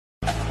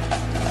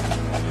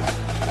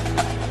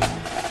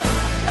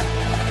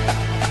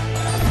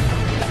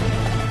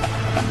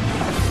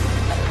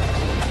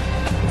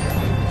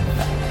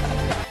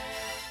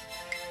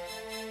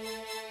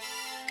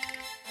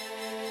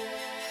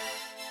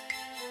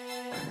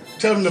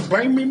Tell them to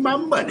bring me my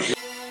money.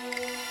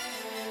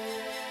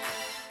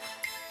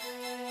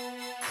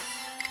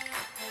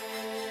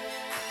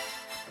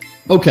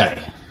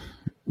 Okay,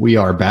 we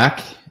are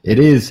back. It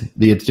is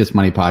the It's Just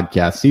Money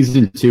podcast,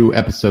 season 2,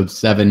 episode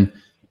 7,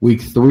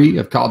 week 3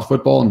 of college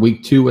football and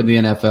week 2 in the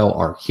NFL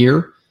are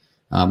here.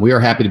 We are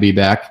happy to be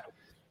back.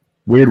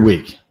 Weird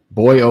week.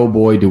 Boy, oh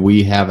boy, do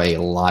we have a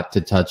lot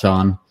to touch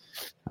on,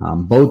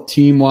 both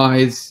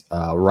team-wise,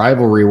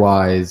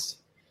 rivalry-wise,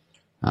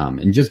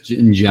 and just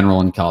in general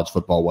in college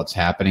football. What's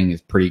happening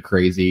is pretty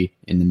crazy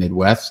in the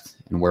Midwest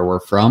and where we're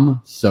from.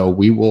 So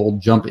we will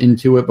jump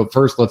into it. But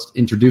first, let's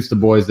introduce the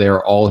boys. They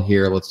are all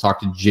here. Let's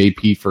talk to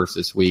JP first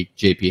this week.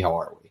 JP, how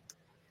are we?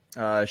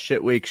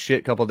 Shit week,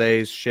 shit couple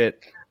days,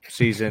 shit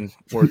season,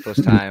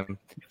 worthless time.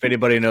 If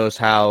anybody knows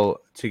how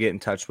to get in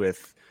touch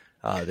with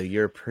the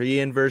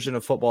European version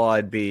of football,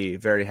 I'd be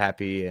very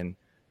happy and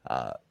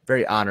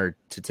very honored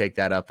to take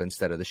that up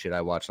instead of the shit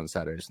I watch on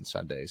Saturdays and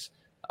Sundays.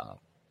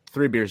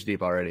 3 beers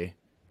deep already, in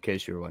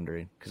case you were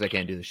wondering, because I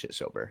can't do the shit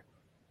sober.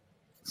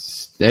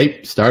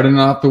 Hey, starting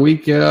off the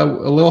week a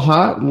little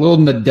hot, a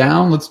little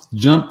down. Let's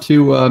jump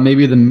to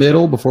maybe the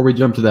middle before we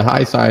jump to the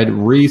high side.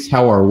 Reese,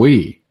 how are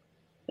we?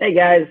 Hey,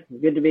 guys.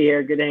 Good to be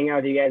here. Good to hang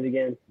out with you guys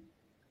again.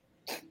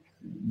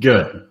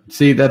 Good.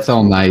 See, that's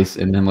all nice.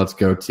 And then let's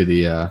go to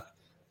the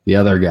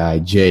other guy,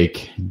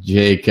 Jake.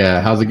 Jake,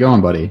 how's it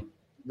going, buddy?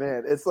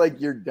 Man, it's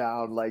like you're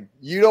down. Like,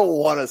 you don't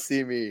want to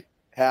see me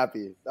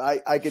happy.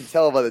 I can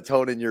tell by the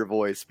tone in your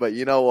voice. But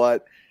you know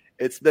what?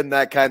 It's been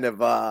that kind of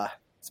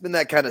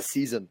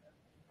season.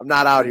 I'm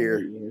not out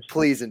here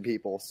pleasing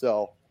people,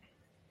 so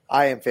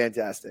I am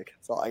fantastic.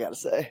 That's all I got to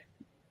say.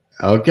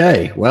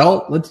 Okay,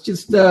 well, let's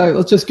just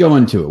go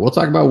into it. We'll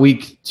talk about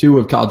week 2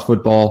 of college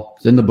football.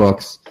 It's in the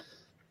books.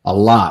 A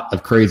lot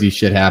of crazy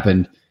shit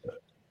happened.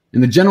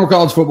 In the general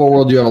college football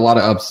world, you have a lot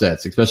of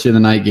upsets, especially the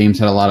night games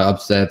had a lot of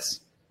upsets.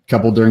 A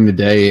couple during the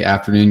day,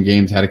 afternoon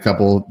games had a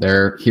couple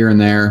there, here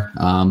and there.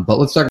 But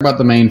let's talk about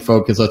the main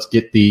focus. Let's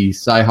get the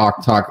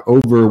Cyhawk talk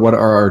over. What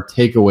are our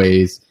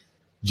takeaways?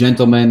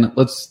 Gentlemen,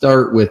 let's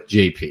start with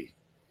JP.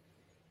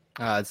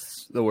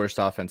 It's the worst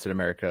offense in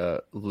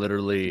America,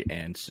 literally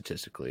and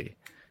statistically.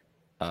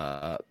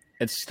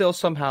 It still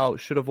somehow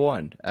should have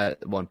won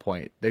at one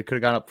point. They could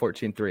have gone up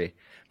 14-3.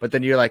 But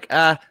then you're like,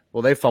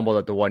 well, they fumbled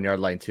at the 1-yard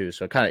line too,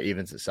 so it kind of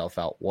evens itself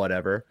out,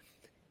 whatever.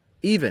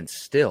 Even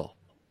still,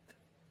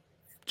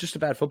 just a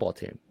bad football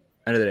team.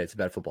 End of the day, it's a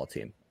bad football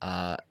team.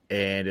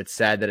 And it's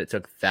sad that it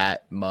took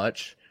that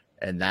much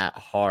and that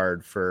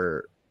hard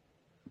for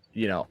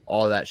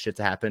all that shit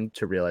to happen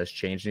to realize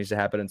change needs to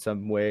happen in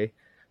some way.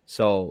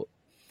 So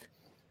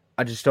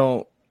I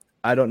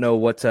don't know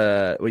what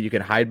you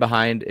can hide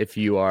behind if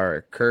you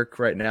are Kirk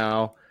right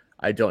now.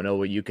 I don't know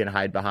what you can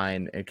hide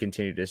behind and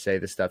continue to say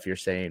the stuff you're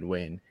saying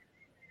when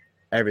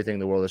everything in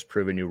the world has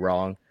proven you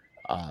wrong.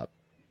 I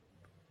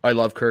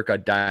love Kirk.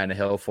 I'd die on a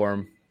hill for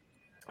him.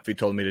 If he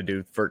told me to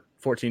do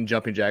 14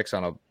 jumping jacks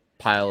on a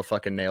pile of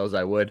fucking nails,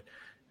 I would.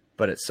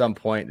 But at some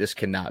point, this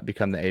cannot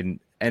become the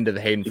end of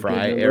the Hayden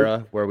Fry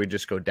era where we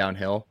just go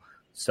downhill.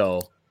 So,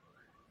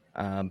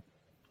 that's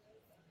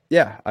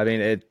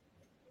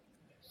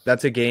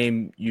a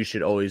game you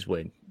should always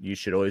win. You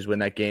should always win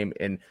that game.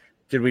 And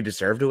did we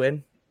deserve to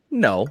win?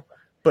 No,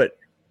 but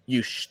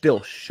you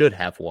still should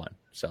have won.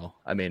 So,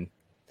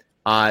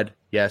 odd.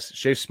 Yes.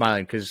 Shay's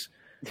smiling because,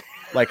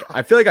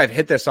 I feel like I've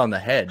hit this on the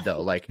head,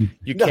 though.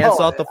 You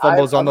cancel out the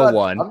fumbles on the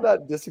one. I'm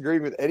not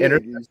disagreeing with any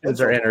of you.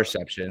 Interceptions are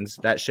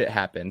interceptions. That shit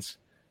happens.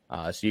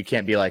 So you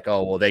can't be like,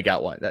 oh, well, they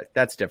got one.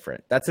 That's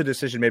different. That's a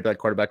decision made by the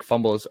quarterback.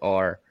 Fumbles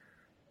are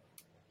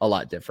a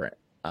lot different.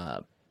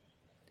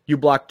 You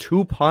block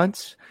 2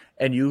 punts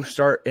and you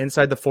start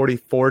inside the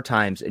 44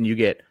 times and you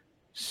get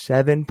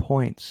 7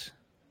 points.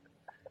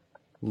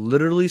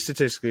 Literally,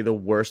 statistically, the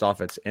worst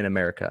offense in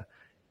America.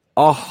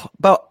 Oh,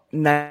 about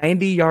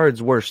 90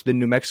 yards worse than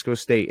New Mexico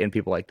State and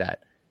people like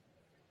that.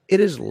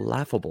 It is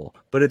laughable,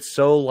 but it's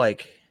so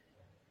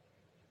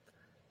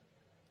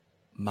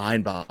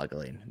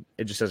mind-boggling.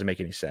 It just doesn't make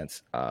any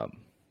sense.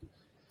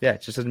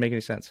 It just doesn't make any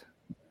sense.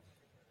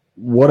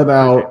 What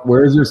about,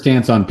 where's your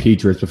stance on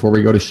Petrus? Before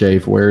we go to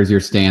Shafe, where is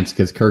your stance?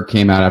 Because Kirk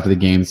came out after the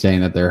game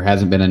saying that there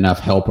hasn't been enough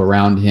help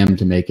around him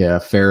to make a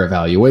fair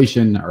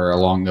evaluation or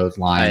along those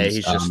lines.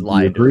 He's just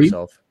lying to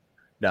himself.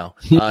 No,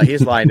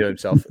 he's lying to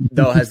himself.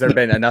 Though, has there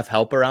been enough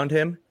help around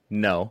him?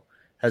 No.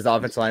 Has the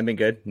offensive line been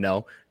good?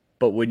 No.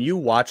 But when you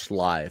watch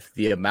live,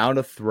 the amount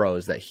of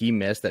throws that he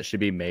missed that should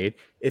be made,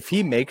 if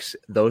he makes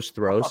those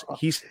throws,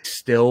 he's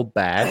still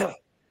bad.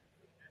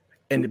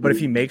 But if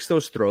he makes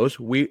those throws,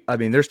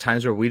 there's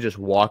times where we just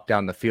walk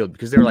down the field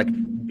because they're like,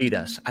 beat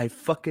us. I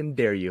fucking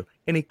dare you.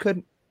 And he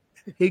couldn't.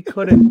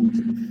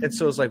 And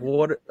so it's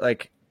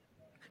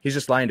he's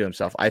just lying to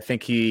himself. I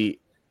think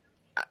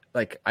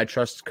I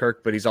trust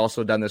Kirk, but he's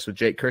also done this with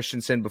Jake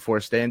Christensen before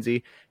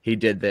Stanzi. He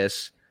did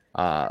this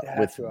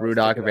with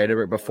Rudock and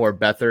Vanderbilt before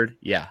Beathard.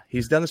 Yeah,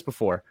 he's done this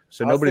before.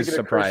 So nobody's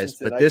surprised.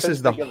 But this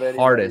is the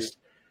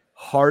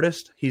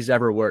hardest he's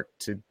ever worked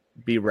to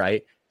be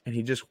right. and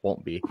he just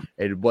won't be.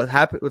 And what's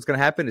going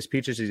to happen is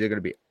Peaches is either going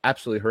to be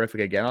absolutely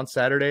horrific again on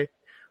Saturday,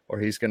 or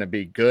he's going to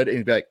be good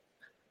and be like,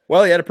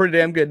 well, he had a pretty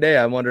damn good day.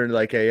 I'm wondering,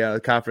 like, a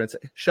conference.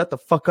 Shut the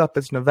fuck up.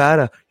 It's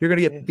Nevada. You're going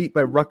to get beat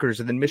by Rutgers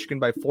and then Michigan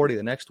by 40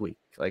 the next week.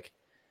 Like,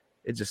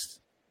 it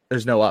just –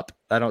 there's no up.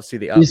 I don't see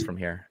the up from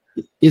here.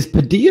 Is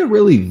Padilla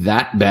really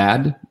that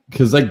bad?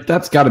 Because, like,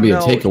 that's got to be a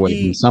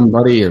takeaway from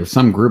somebody or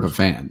some group of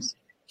fans.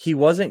 He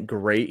wasn't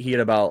great. He had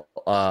about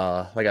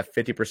like a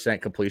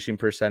 50% completion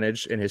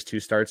percentage in his 2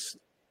 starts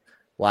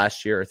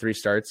last year, or 3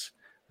 starts,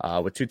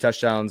 with 2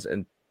 touchdowns.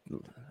 And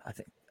I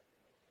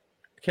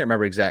can't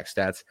remember exact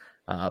stats.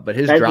 But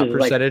his drop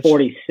percentage, like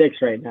 46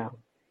 right now.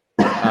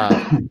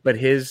 But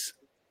his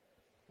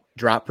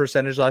drop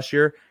percentage last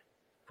year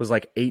was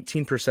like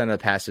 18% of the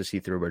passes he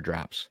threw were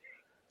drops.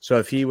 So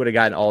if he would have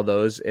gotten all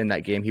those in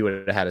that game, he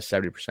would have had a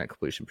 70%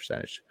 completion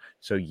percentage.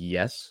 So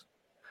yes,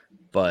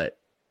 but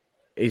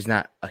he's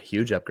not a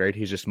huge upgrade.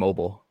 He's just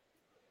mobile.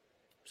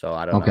 So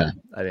I don't know.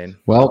 I mean,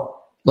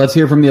 well, let's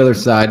hear from the other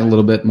side. A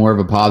little bit more of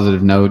a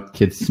positive note.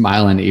 Kids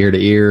smiling ear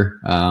to ear.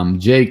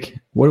 Jake,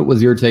 what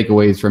was your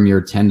takeaways from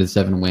your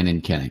 10-7 win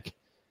in Kinnick?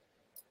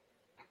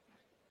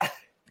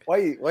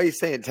 Why are you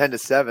saying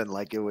 10-7?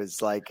 Like it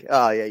was like,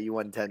 oh yeah, you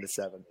won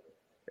 10-7.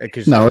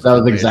 No, that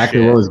was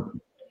exactly what was.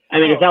 I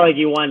mean, it's not like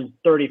you won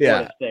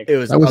 34-6. It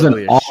was. That was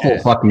an awful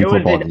fucking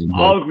football game. It was an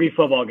ugly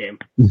football game.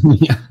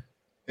 Yeah.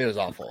 It was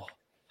awful.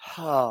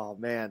 Oh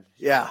man,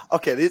 yeah.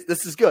 Okay,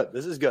 this is good.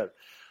 This is good.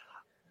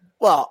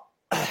 Well,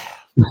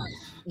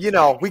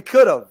 we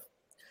could have,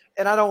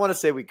 and I don't want to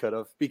say we could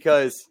have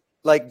because,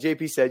 like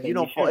JP said,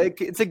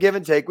 it's a give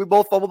and take. We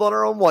both fumbled on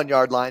our own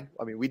 1-yard line.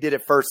 I mean, we did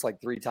it first like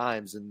 3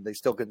 times, and they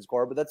still couldn't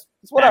score. But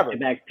it's whatever.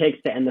 Back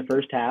picks to end the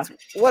first half.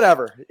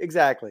 Whatever,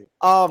 exactly.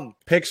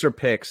 Picks are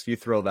picks. You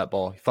throw that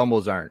ball.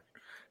 Fumbles aren't.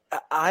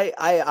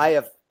 I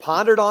have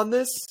pondered on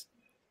this,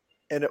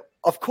 and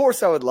of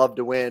course, I would love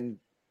to win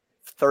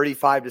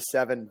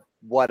 35-7,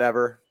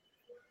 whatever.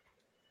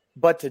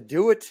 But to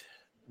do it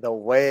the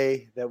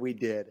way that we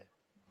did,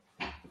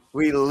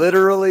 we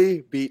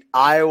literally beat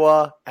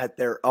Iowa at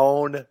their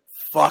own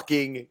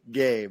fucking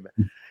game.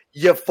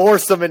 You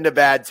force them into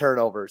bad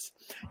turnovers.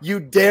 You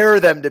dare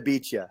them to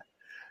beat you.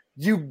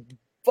 You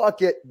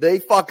fuck it. They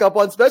fuck up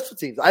on special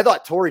teams. I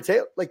thought Torrey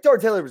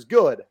Taylor was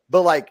good,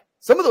 but like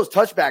some of those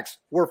touchbacks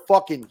were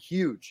fucking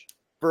huge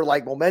for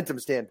like momentum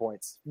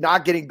standpoints,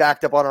 not getting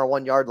backed up on our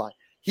 1-yard line.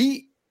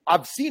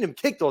 I've seen him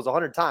kick those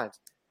 100 times.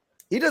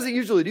 He doesn't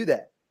usually do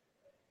that.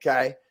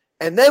 Okay.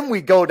 And then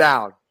we go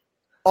down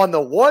on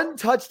the one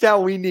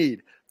touchdown we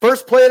need.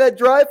 First play of that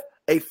drive,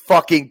 a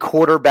fucking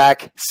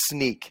quarterback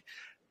sneak.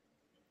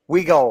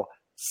 We go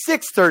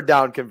 6 third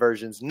down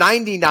conversions,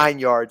 99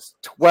 yards,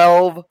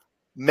 12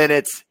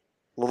 minutes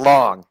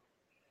long.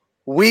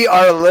 We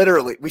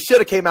should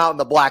have came out in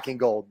the black and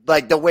gold,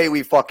 like the way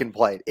we fucking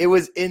played. It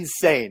was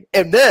insane.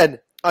 And then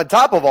on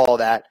top of all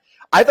that,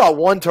 I thought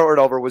 1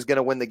 turnover was going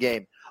to win the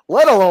game,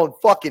 let alone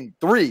fucking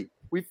 3.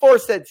 We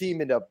forced that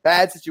team into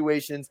bad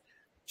situations.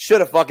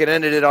 Should have fucking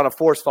ended it on a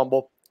forced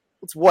fumble.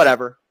 It's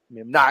whatever. I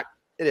mean,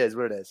 it is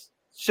what it is.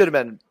 Should have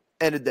been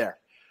ended there.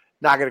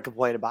 Not going to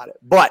complain about it.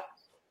 But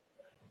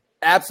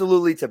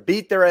absolutely to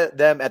beat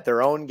them at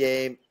their own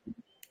game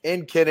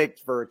in Kinnick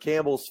for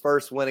Campbell's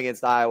first win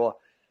against Iowa,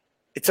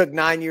 it took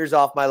 9 years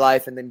off my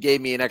life and then gave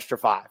me an extra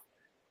 5.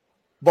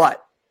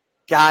 But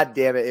God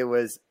damn it, it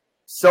was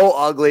so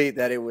ugly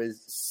that it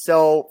was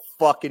so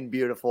fucking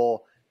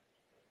beautiful.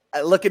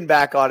 Looking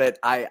back on it,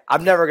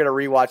 I'm never going to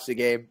rewatch the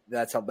game.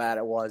 That's how bad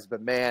it was.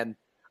 But, man,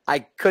 I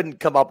couldn't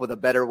come up with a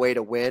better way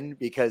to win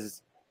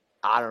because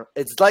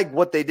it's like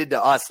what they did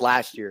to us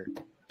last year,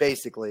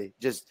 basically.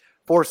 Just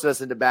forced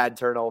us into bad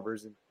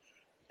turnovers and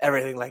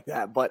everything like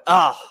that. But,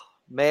 oh,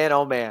 man.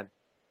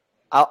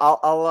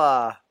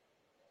 I'll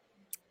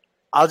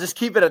just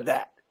keep it at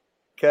that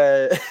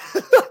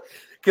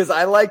because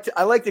I like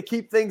to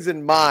keep things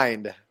in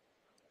mind.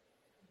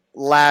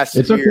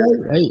 It's year.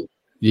 Okay. Hey.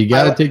 You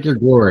got to take your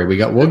glory.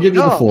 We'll give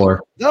you the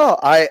floor. No,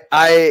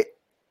 I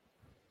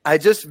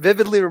just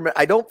vividly remember.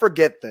 I don't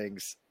forget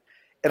things,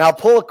 and I'll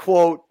pull a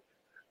quote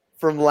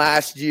from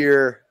last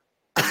year.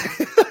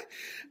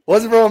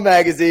 Wasn't from a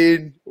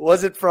magazine.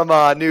 Wasn't from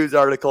a news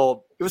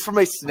article. It was from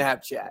a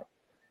Snapchat.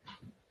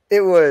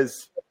 It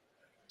was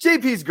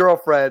JP's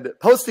girlfriend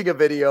posting a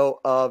video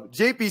of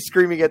JP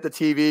screaming at the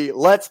TV,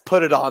 "Let's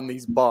put it on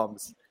these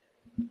bums."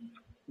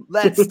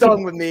 That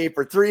stung with me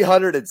for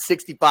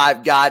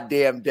 365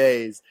 goddamn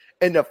days.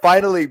 And to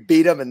finally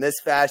beat him in this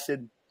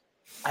fashion,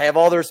 I have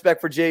all the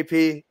respect for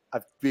JP.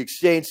 We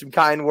exchanged some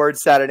kind words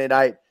Saturday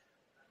night.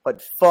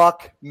 But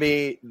fuck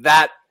me,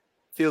 that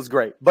feels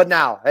great. But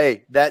now,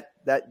 hey, that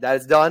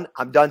is done.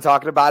 I'm done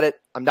talking about it.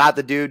 I'm not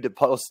the dude to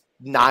post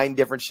 9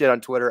 different shit on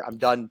Twitter. I'm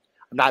done.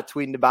 I'm not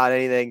tweeting about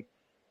anything.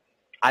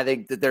 I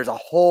think that there's a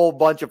whole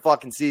bunch of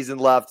fucking season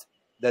left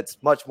that's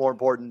much more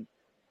important.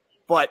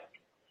 But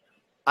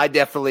I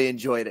definitely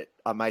enjoyed it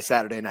on my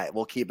Saturday night.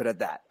 We'll keep it at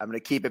that. I'm going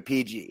to keep it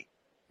PG.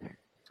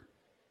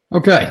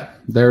 Okay,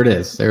 there it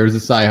is. There's the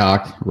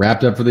Cyhawk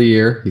wrapped up for the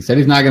year. He said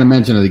he's not going to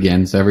mention it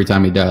again, so every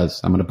time he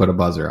does, I'm going to put a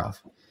buzzer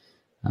off.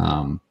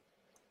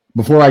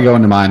 Before I go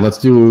into mine, let's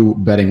do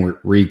betting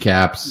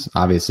recaps.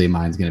 Obviously,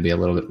 mine's going to be a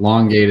little bit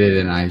elongated,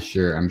 and I'm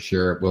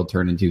sure it will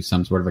turn into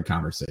some sort of a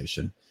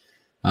conversation.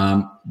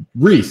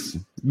 Reese,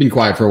 been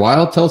quiet for a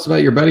while. Tell us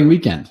about your betting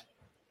weekend.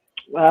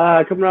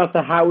 Coming off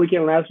the hot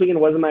weekend, last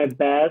weekend wasn't my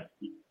best.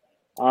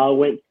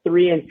 Went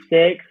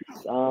 3-6.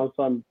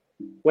 So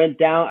went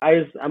down.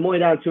 I'm only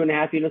down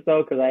 2.5 units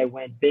though because I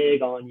went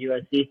big on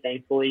USC,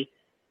 thankfully.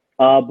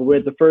 But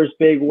with the first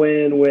big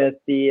win with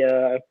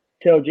the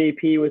Tail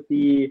JP with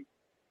the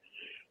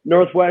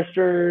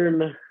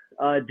Northwestern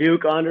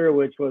Duke under,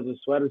 which was a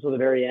sweat until the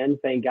very end.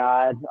 Thank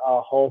God.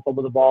 Hull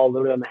fumbled the ball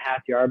literally on the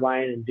half-yard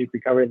line, and Duke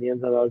recovered in the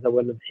end zone. Those I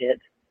wouldn't have hit.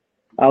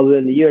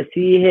 Then the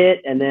USC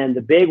hit, and then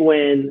the big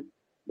win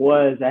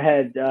was I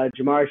had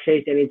Jamar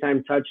Chase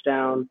anytime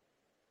touchdown.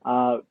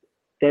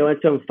 They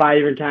went to him 5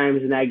 different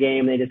times in that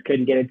game. They just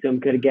couldn't get it to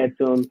him,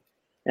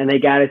 and they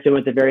got it to him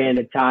at the very end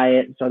to tie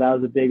it. So that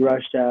was a big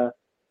rush to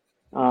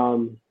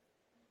on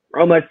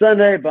my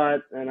Sunday.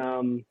 But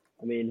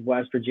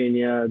West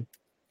Virginia,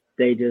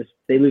 they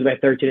lose by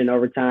 13 in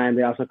overtime.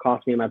 They also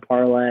cost me in my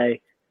parlay.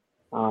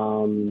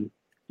 And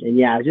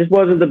yeah, it just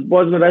wasn't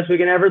the best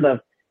weekend ever.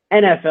 The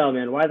NFL,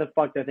 man, why the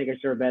fuck did I think I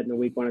should have bet in the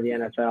week 1 of the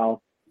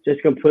NFL?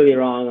 Just completely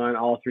wrong on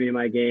all 3 of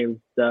my games.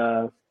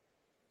 The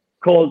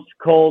Colts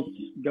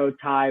go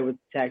tie with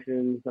the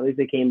Texans. At least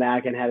they came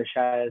back and had a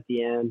shot at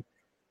the end.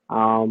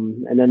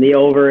 And then the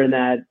over in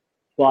that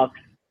Bucs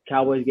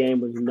Cowboys game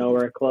was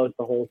nowhere close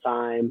the whole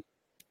time.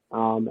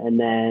 And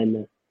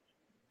then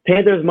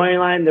Panthers money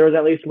line, there was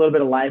at least a little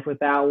bit of life with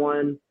that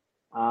one.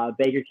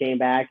 Baker came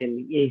back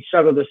and he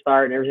struggled to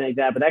start and everything like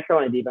that. But that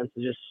Carolina defense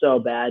was just so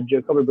bad.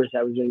 Jacoby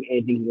Brissett was doing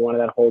anything he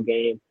wanted that whole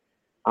game.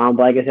 But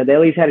like I said, they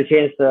at least had a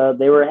chance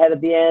they were ahead at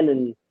the end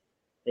and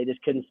they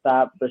just couldn't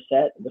stop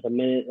Brissett with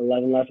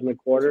 1:11 left in the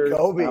quarter.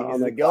 Kobe, on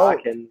he's the the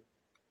clock. GOAT. And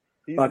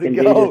He's fucking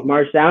the dude GOAT. just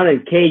marched down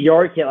and Cade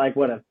York hit a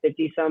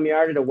 50-some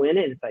yarder to win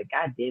it. It's like,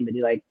 God damn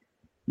it.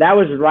 That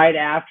was right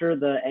after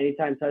the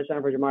anytime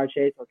touchdown for Jamar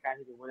Chase. So I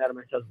kind of went out of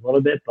myself a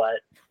little bit, but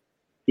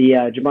the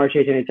Jamar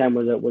Chase anytime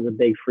was a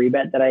big free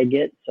bet that I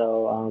get.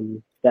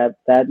 So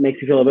that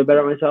makes me feel a little bit better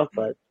about myself,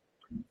 but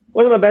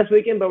wasn't my best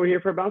weekend, but we're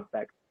here for a bounce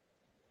back.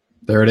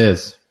 There it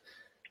is.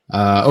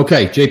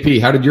 Okay,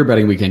 JP, how did your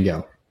betting weekend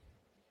go?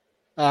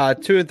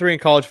 2-3 in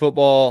college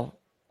football,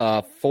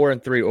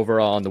 4-3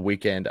 overall on the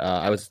weekend.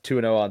 I was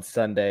 2-0 on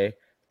Sunday,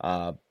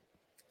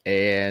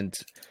 and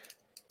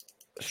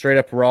straight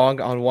up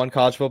wrong on one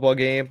college football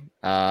game.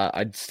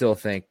 I still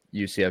think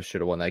UCF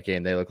should have won that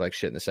game. They look like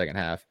shit in the second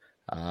half.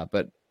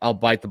 But I'll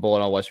bite the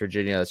bullet on West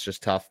Virginia. That's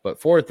just tough. But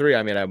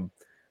 4-3,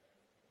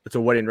 it's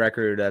a winning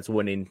record. That's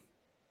winning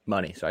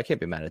money. So I can't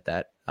be mad at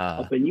that.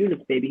 Open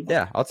units, baby.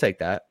 Yeah, I'll take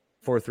that.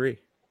 4-3.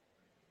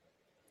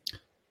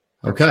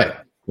 Okay.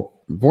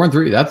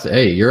 4-3.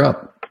 Hey, you're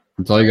up.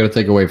 That's all you got to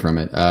take away from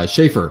it.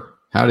 Schaefer,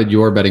 how did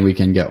your betting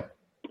weekend go?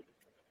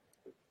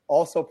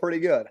 Also pretty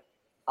good.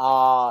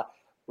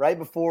 Right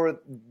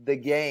before the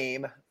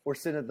game, we're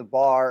sitting at the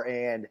bar,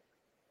 and I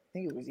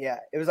think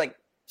it was like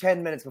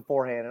 10 minutes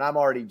beforehand, and I'm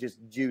already just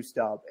juiced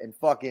up,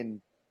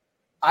 and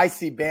I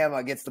see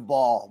Bama gets the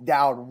ball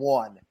down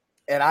 1,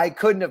 and I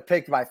couldn't have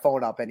picked my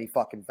phone up any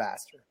fucking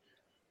faster.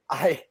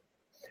 I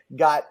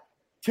got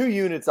 2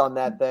 units on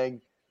that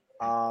thing.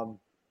 Bama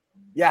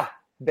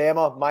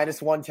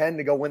minus 110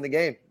 to go win the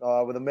game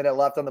with a minute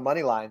left on the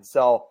money line.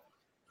 So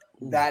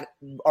that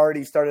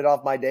already started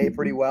off my day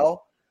pretty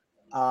well.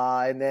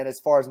 And then as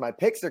far as my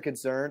picks are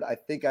concerned, I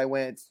think I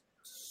went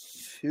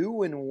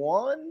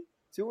 2-1.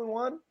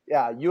 2-1.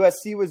 Yeah,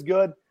 USC was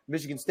good.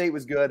 Michigan State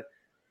was good.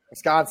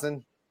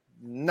 Wisconsin,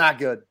 not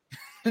good.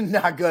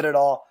 Not good at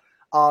all.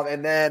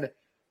 And then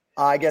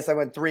I guess I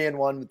went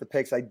 3-1 with the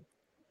picks. I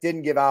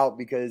didn't give out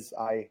because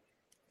I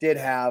did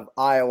have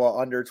Iowa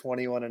under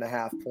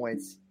 21.5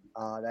 points.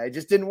 I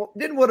just didn't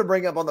want to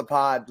bring up on the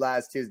pod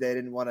last Tuesday. I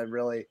didn't want to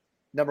really,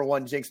 number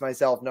one, jinx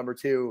myself. Number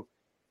two,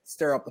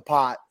 stir up the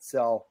pot.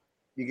 So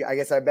I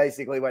guess I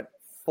basically went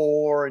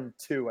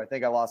 4-2. I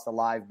think I lost a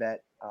live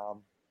bet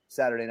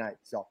Saturday night.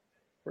 So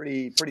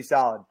pretty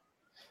solid.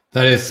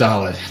 That is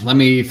solid. Let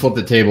me flip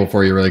the table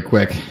for you really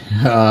quick.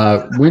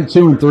 Went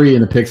 2-3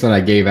 in the picks that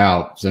I gave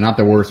out. So not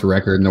the worst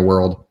record in the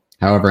world.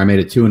 However, I made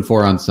it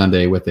 2-4 on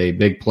Sunday with a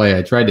big play.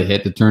 I tried to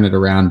hit to turn it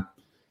around.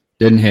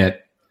 Didn't hit.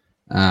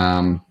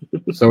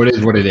 So it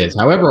is what it is.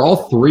 However,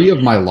 all 3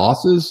 of my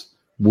losses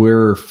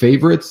were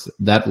favorites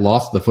that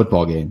lost the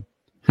football game.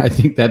 I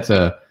think that's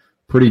a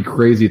pretty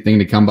crazy thing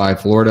to come by.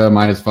 Florida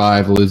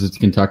 -5 loses to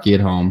Kentucky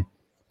at home.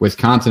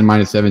 Wisconsin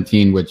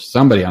 -17, which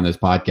somebody on this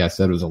podcast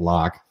said was a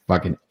lock.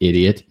 Fucking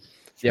idiot.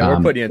 Yeah,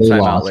 we're putting you in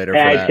timeout later.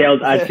 Yeah, For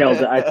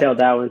that. I tailed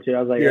that one too. I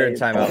was like, You're in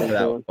timeout for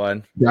that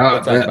one.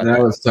 That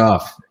was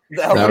tough.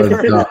 That was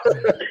tough.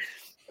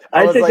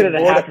 I was think like, at the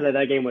half of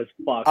that game was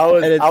fucked. I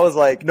was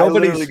like,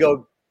 nobody's- I literally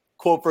go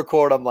quote for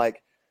quote. I'm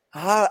like,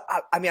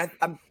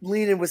 I'm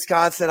leaning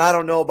Wisconsin. I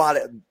don't know about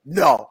it.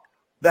 No,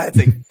 That's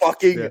a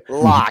fucking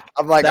lock.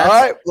 I'm like, That's-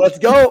 all right, let's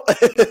go.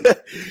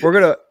 We're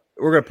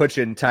gonna put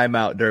you in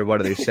timeout during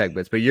one of these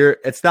segments, but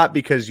it's not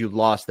because you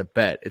lost the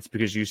bet. It's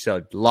because you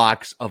said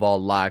locks of all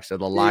locks of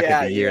the lock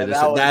of the year.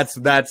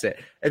 That's it.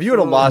 If you would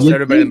have lost, You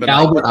everybody think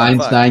Albert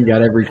Einstein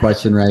got every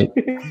question right?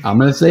 I'm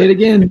going to say it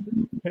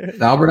again.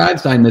 Albert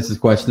Einstein misses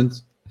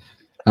questions.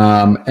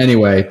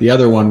 Anyway, the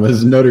other one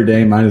was Notre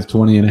Dame minus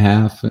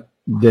 20.5.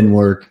 Didn't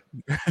work.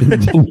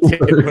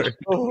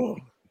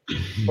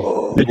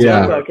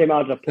 Yeah. Came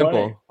out to play.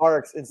 Simple.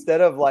 Parks,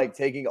 instead of like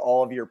taking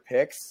all of your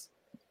picks,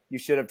 you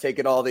should have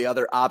taken all the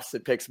other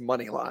opposite picks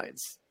money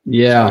lines.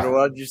 You would Yeah. have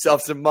won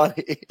yourself some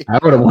money. I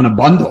would have won a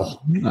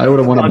bundle. I would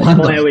have won a I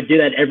bundle. would do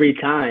that every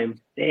time.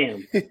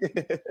 Damn.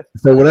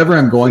 So whatever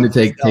I'm going to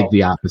take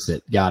the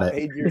opposite. Got it.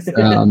 Paid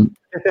yourself.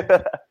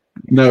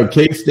 No,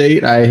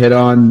 K-State, I hit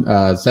on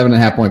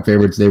 7.5 point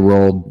favorites. They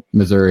rolled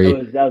Missouri.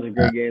 That was a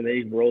great game.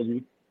 They rolled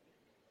me.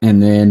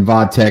 And then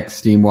Vodtech,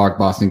 Steamwalk,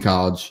 Boston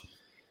College.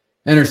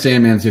 Enter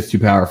Sandman's just too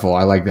powerful.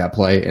 I like that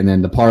play. And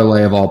then the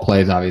parlay of all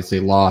plays obviously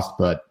lost,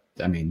 but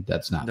I mean,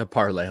 that's not. The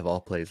parlay of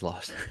all plays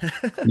lost.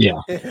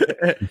 Yeah.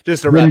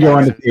 Just a Didn't go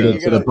wrap.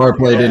 undefeated, so the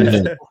parlay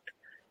didn't hit.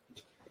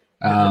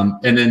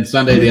 And then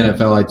Sunday, the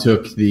NFL, I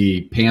took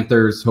the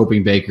Panthers,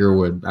 hoping Baker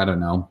would, I don't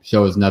know,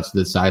 show his nuts to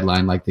the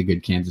sideline like the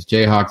good Kansas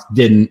Jayhawks.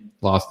 Didn't.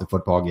 Lost the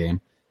football game.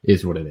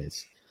 Is what it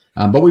is.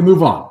 But we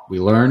move on. We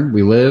learn,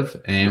 we live,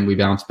 and we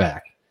bounce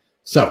back.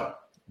 So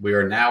we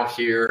are now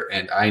here,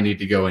 and I need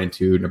to go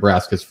into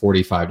Nebraska's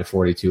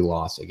 45-42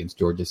 loss against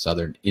Georgia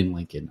Southern in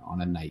Lincoln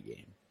on a night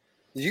game.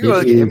 Did you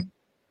go to the game?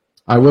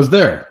 I was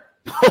there.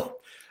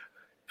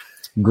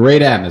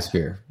 Great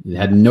atmosphere. It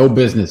had no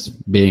business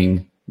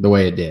being the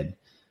way it did.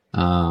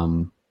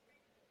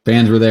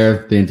 Fans were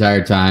there the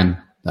entire time.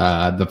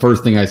 The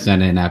first thing I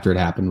sent in after it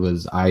happened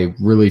was I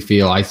really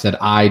feel I said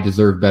I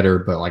deserve better,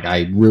 but like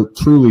I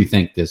truly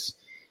think this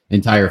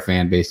entire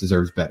fan base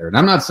deserves better. And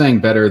I'm not saying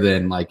better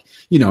than like,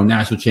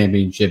 national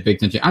championship, Big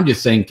Ten. I'm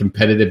just saying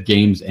competitive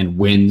games and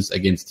wins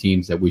against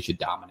teams that we should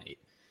dominate.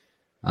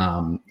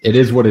 It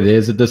is what it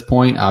is at this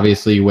point.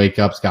 Obviously, you wake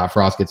up, Scott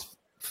Frost gets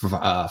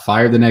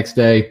fired the next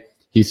day.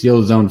 He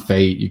sealed his own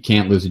fate. You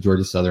can't lose to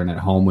Georgia Southern at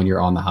home when you're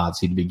on the hot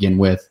seat to begin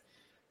with.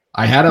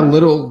 I had a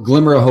little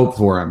glimmer of hope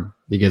for him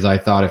because I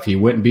thought if he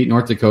went and beat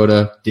North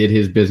Dakota, did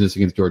his business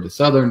against Georgia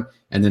Southern,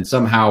 and then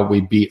somehow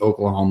we beat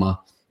Oklahoma,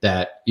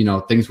 that,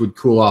 things would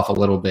cool off a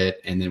little bit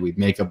and then we'd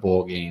make a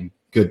bowl game.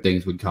 Good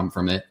things would come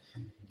from it.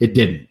 It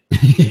didn't.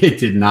 It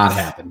did not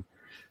happen.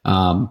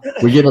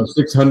 We gave up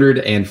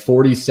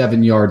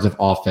 647 yards of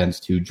offense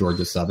to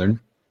Georgia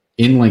Southern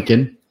in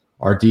Lincoln.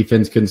 Our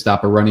defense couldn't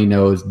stop a runny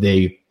nose.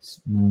 They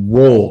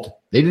rolled.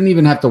 They didn't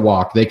even have to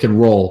walk. They could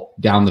roll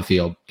down the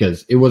field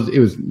because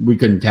we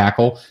couldn't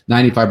tackle.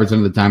 95%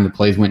 of the time the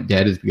plays went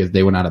dead is because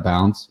they went out of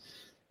bounds.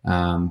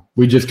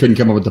 We just couldn't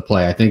come up with the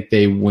play. I think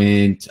they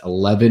went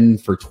 11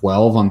 for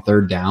 12 on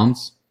third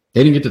downs.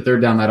 They didn't get to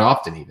third down that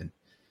often even.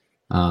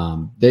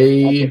 That's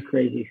They a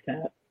crazy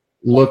stat.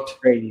 looked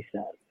Crazy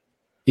stat.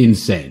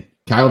 insane.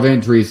 Kyle Van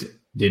Dries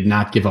did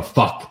not give a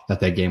fuck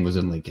that game was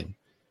in Lincoln.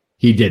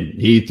 He didn't.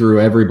 He threw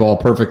every ball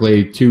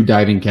perfectly, 2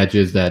 diving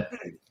catches that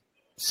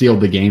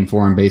sealed the game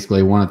for him,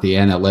 basically one at the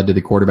end that led to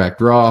the quarterback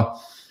draw.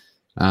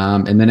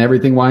 And then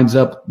everything winds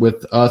up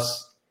with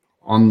us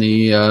on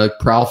the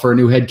prowl for a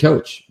new head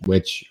coach,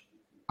 which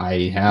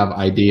I have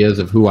ideas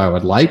of who I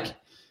would like.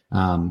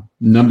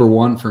 Number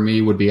one for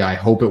me would be I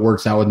hope it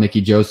works out with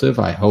Mickey Joseph.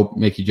 I hope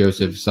Mickey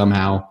Joseph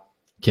somehow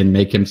can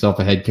make himself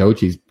a head coach.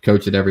 He's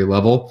coached at every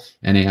level,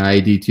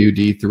 NAIA,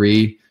 D2,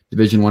 D3,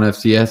 Division I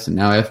FCS, and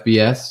now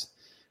FBS.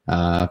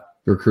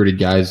 Recruited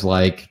guys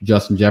like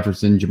Justin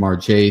Jefferson,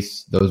 Jamar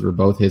Chase. Those were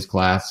both his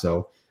class.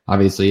 So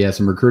obviously he has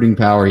some recruiting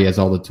power. He has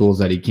all the tools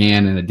that he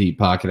can in a deep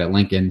pocket at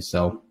Lincoln.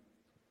 So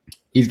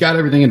he's got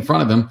everything in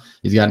front of him.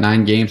 He's got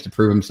 9 games to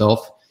prove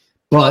himself.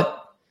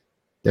 But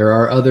there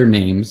are other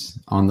names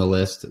on the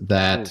list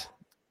that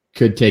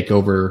could take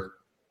over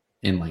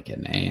in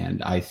Lincoln.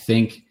 And I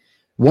think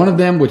one of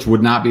them, which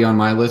would not be on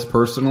my list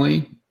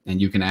personally, and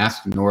you can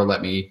ask nor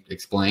let me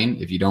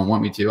explain. If you don't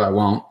want me to, I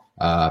won't.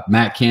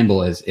 Matt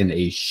Campbell is in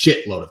a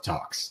shitload of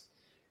talks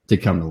to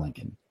come to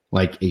Lincoln,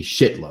 like a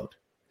shitload.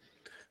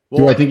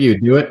 Do I think he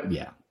would do it?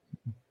 Yeah,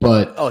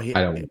 but I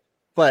don't.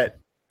 But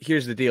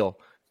here's the deal: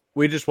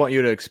 we just want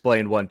you to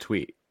explain one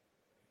tweet.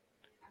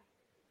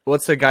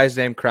 What's the guy's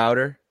name?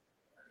 Crowder.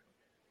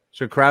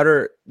 So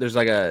Crowder, there's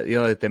like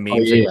like the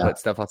memes that you put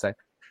stuff outside.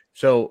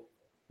 So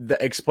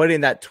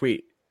explaining that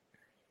tweet,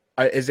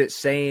 is it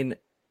saying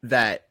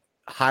that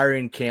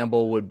hiring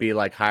Campbell would be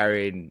like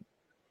hiring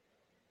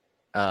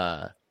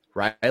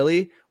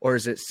Riley, or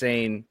is it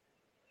saying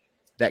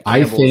that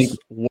Campbell's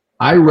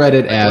I read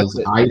it as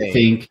I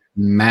think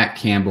Matt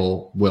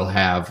Campbell will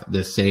have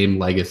the same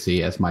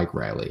legacy as Mike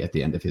Riley at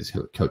the end of his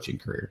coaching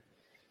career.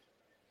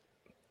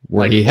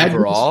 Where like he had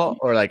overall,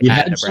 or like he at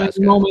had Nebraska?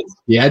 shining moments.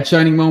 He had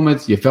shining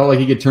moments. You felt like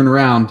he could turn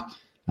around,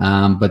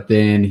 but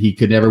then he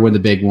could never win the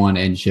big one,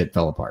 and shit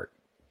fell apart.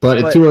 But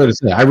it's too early to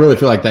say. I really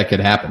feel like that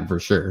could happen for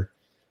sure.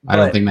 I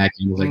don't think Matt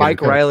Campbell's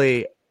Mike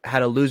Riley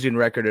had a losing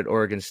record at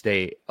Oregon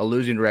State, a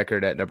losing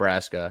record at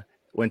Nebraska,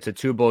 went to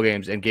 2 bowl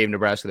games, and gave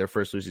Nebraska their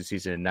first losing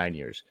season in 9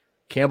 years.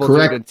 Campbell's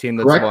a good team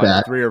that's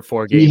won 3 or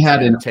 4 games. He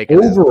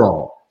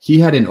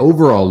had an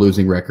overall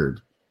losing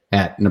record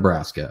at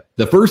Nebraska.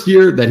 The first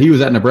year that he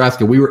was at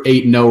Nebraska, we were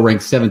 8-0,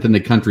 ranked 7th in the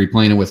country,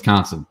 playing in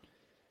Wisconsin.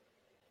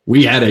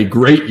 We had a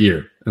great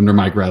year under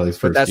Mike Riley's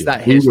first year. But that's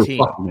not his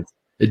team.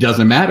 It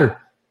doesn't matter.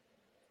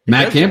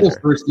 Matt Campbell's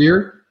first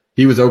year,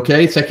 he was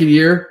okay. Second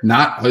year,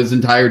 not his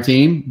entire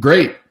team.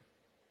 Great.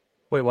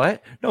 Wait,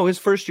 what? No, his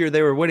first year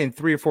they were winning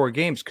 3 or 4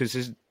 games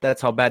because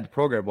that's how bad the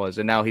program was,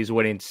 and now he's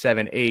winning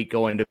 7, 8,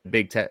 going to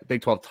Big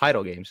 12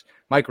 title games.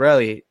 Mike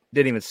Riley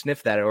didn't even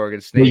sniff that at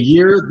Oregon State. The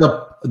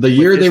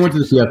year they went to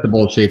the Fiesta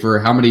Bowl, Schaefer,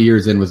 how many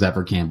years in was that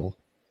for Campbell?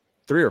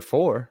 3 or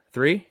 4,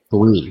 3,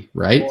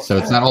 right? So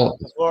it's not all.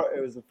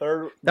 It was the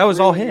third. That was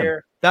all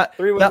him. That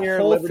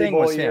whole thing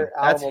was him. Year,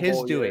 that's Alamo his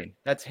Bowl doing. Year.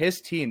 That's his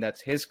team.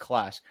 That's his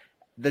class.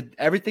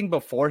 Everything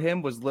before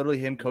him was literally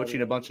him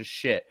coaching a bunch of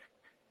shit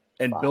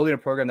and building a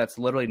program that's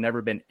literally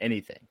never been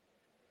anything.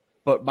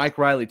 But Mike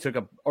Riley took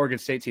an Oregon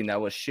State team that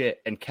was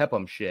shit and kept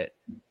them shit,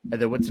 and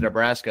then went to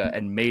Nebraska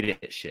and made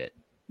it shit,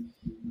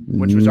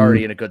 which was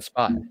already in a good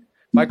spot.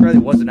 Mike Riley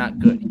was not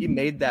good. He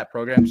made that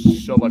program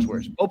so much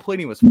worse. Bo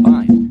Pelini was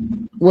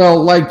fine.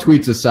 Well, like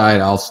tweets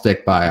aside, I'll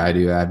stick by. I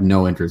have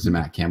no interest in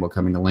Matt Campbell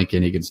coming to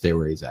Lincoln. He can stay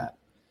where he's at.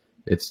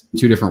 It's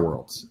 2 different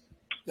worlds.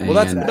 Well,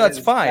 that's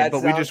fine,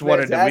 but we just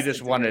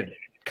wanted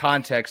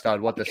context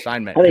on what the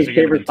sign meant. I think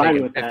Schaefer's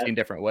fine with 15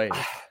 different ways.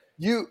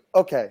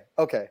 Okay.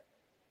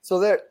 So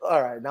there.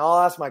 All right. Now I'll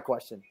ask my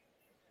question.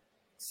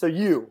 So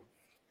you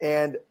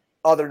and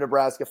other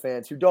Nebraska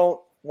fans who don't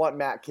want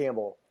Matt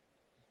Campbell,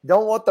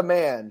 don't want the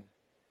man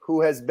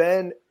who has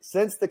been,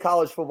 since the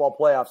college football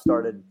playoff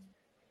started,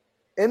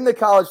 in the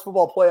college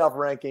football playoff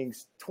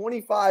rankings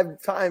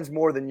 25 times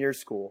more than your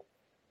school.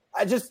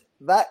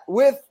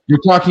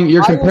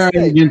 You're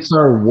comparing against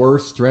our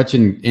worst stretch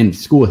in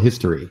school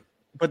history.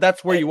 But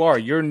that's where you are.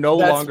 You're no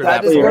longer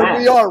that. That is where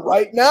we are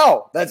right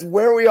now. That's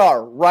where we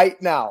are right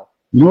now.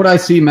 You know what I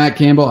see, Matt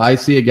Campbell? I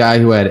see a guy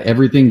who had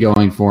everything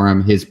going for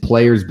him, his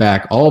players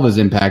back, all of his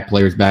impact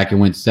players back, and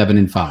went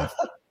 7-5.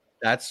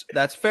 That's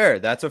fair.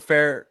 That's a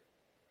fair.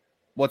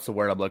 What's the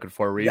word I'm looking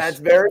for, Reese? That's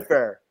very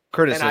fair.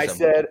 Criticism. And I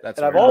said,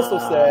 I've also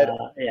said,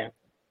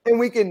 and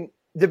we can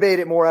debate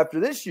it more after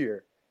this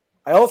year.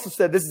 I also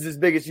said this is his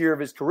biggest year of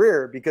his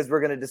career because we're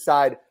going to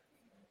decide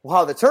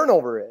how the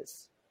turnover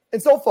is.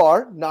 And so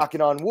far,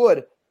 knocking on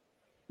wood,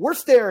 we're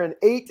staring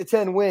 8 to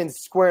 10 wins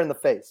square in the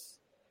face.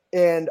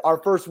 And our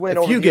first win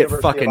over the University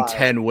of Iowa. If you get fucking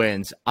 10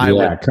 wins,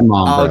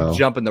 I'll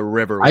jump in the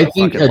river. I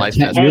think you're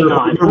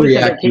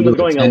reacting to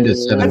 10 to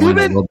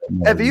 7.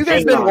 Have you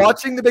guys been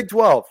watching the Big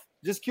 12?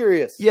 Just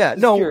curious. Yeah,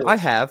 I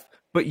have.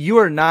 But you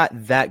are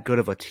not that good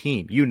of a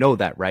team. You know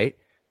that, right?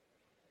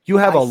 You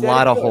have a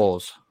lot of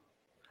holes.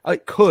 I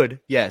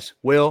could, yes.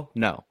 Will,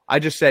 no. I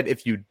just said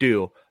if you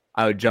do,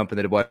 I would jump in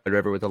the Des Moines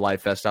River with a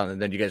life vest on,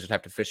 and then you guys would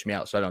have to fish me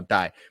out so I don't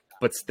die.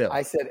 But still.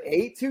 I said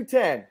 8 to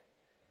 10.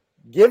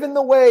 Given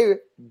the way,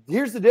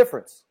 here's the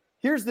difference.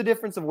 Here's the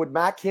difference of what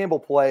Matt Campbell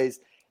plays.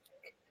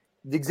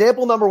 The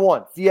example number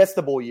 1,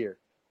 Fiesta Bowl year.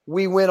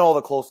 We win all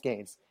the close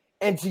games.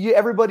 And to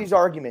everybody's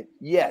argument,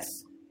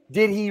 yes.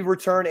 Did he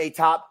return a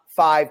top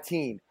 5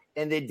 team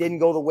and it didn't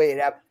go the way it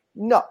happened?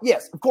 No.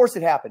 Yes, of course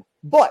it happened.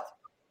 But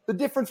the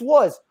difference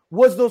was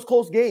those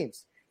close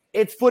games.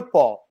 It's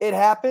football. It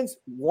happens.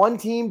 One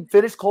team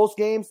finished close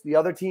games. The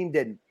other team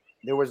didn't.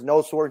 There was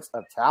no sorts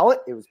of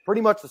talent. It was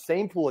pretty much the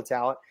same pool of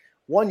talent.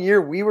 One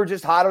year, we were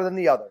just hotter than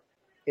the other.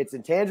 It's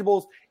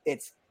intangibles.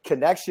 It's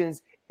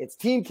connections. It's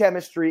team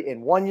chemistry.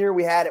 In 1 year,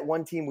 we had it.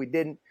 One team, we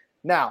didn't.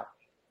 Now,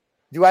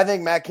 do I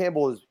think Matt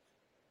Campbell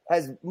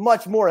has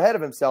much more ahead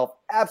of himself?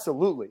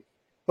 Absolutely.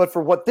 But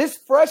for what this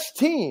fresh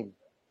team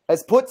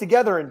has put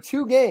together in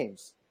 2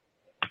 games,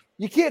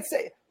 you can't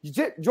say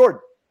 –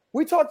 Jordan,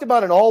 we talked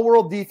about an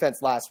all-world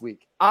defense last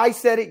week. I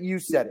said it. You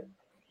said it.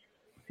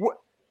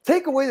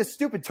 Take away the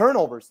stupid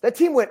turnovers. That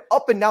team went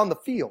up and down the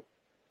field.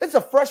 That's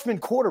a freshman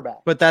quarterback.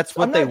 But that's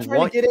what they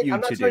want you to do.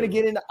 I'm not trying to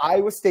get into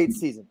Iowa State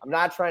season. I'm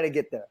not trying to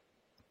get there.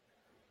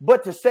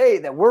 But to say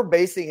that we're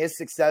basing his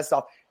success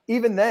off –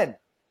 even then,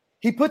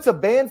 he puts a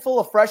band full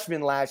of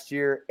freshmen last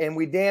year, and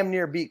we damn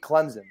near beat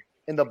Clemson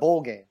in the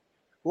bowl game.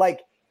 Like,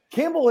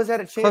 Campbell has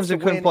had a chance to win.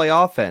 Clemson couldn't play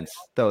offense,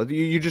 though.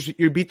 You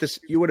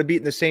would have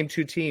beaten the same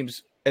 2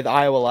 teams at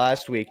Iowa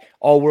last week,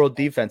 all-world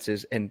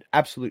defenses and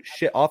absolute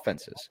shit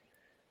offenses.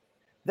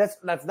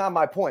 That's not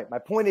my point. My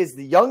point is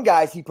the young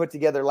guys he put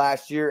together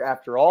last year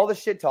after all the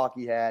shit talk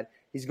he had,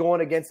 he's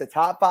going against a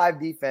top 5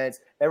 defense.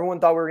 Everyone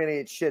thought we were going to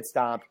get shit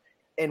stomped.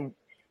 And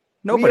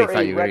nobody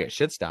thought you were going to get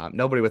shit stomped.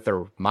 Nobody with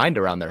their mind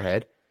around their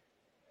head.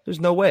 There's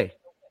no way.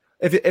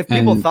 If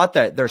people thought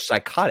that, they're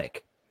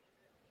psychotic.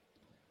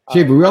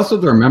 Jay, but we also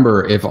have to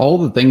remember, if all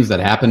the things that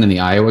happened in the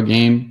Iowa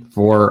game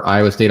for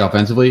Iowa State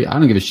offensively, I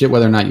don't give a shit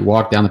whether or not you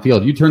walk down the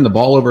field. You turn the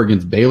ball over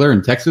against Baylor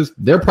and Texas,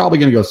 they're probably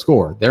going to go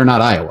score. They're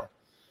not Iowa.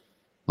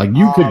 Like,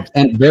 you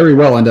could very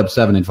well end up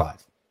 7-5.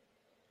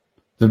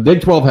 the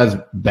Big 12 has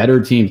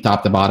better teams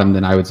top to bottom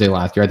than I would say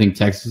last year. I think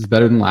Texas is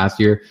better than last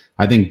year.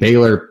 I think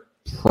Baylor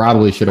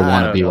probably should have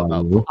won at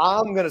BYU.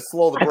 I'm going to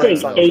slow the I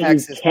brakes think on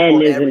Texas. I'm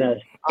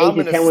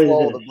going to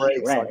slow the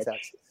brakes on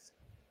Texas.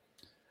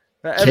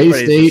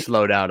 Everybody needs to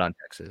slow down on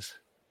Texas.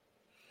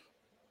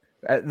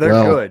 They're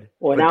good.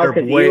 Well, now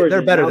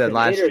they're better than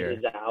last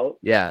year.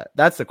 Yeah,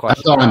 that's the question.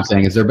 That's all I'm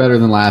saying is they're better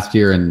than last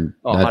year, and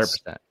that's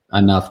 100%.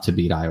 enough to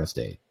beat Iowa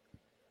State.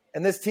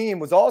 And this team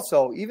was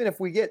also, even if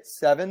we get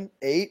 7,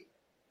 8,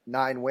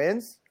 9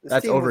 wins,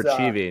 that's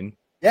overachieving.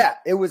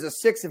 It was a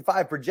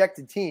 6-5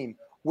 projected team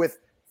with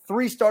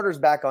 3 starters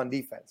back on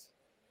defense.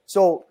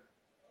 So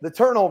the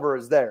turnover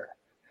is there.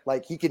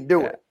 Like, he can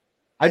do it.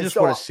 I just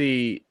want to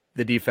see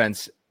the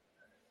defense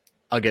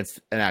against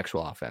an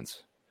actual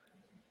offense.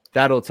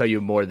 That'll tell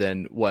you more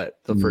than what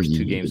the first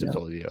 2 games have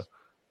told you.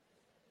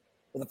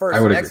 Well,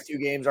 the next 2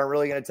 games aren't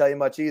really going to tell you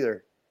much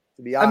either,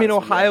 to be honest. I mean,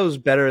 Ohio's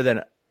better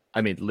than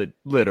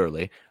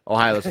literally.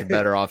 Ohio's a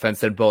better offense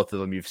than both of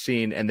them you've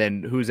seen. And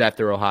then who's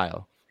after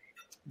Ohio?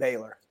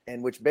 Baylor.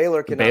 And which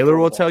Baylor can. Baylor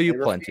will tell you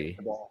plenty.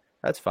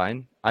 That's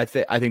fine. I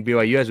think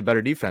BYU has a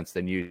better defense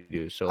than you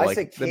do. So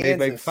they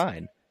may be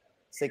fine.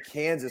 Say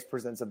Kansas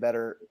presents a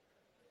better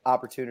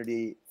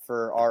opportunity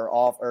for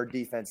our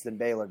defense than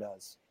Baylor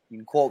does. You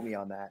can quote me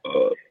on that.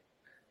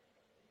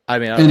 I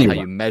mean, I don't know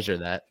how you measure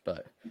that,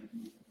 but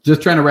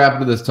just trying to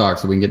wrap up this talk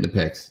so we can get into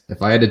picks.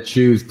 If I had to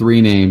choose 3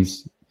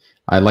 names,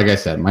 like I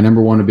said, my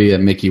number 1 would be that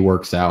Mickey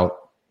works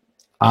out.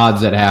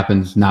 Odds that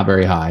happens, not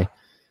very high,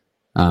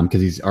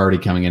 because he's already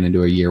coming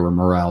into a year where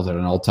morale's at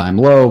an all-time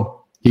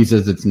low. He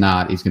says it's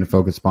not. He's going to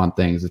focus upon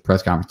things. His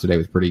press conference today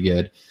was pretty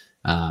good.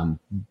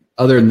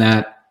 Other than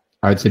that,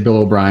 I would say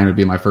Bill O'Brien would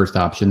be my first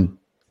option.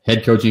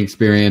 Head coaching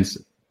experience,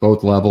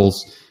 both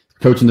levels.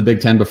 Coaching the Big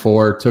Ten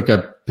before, took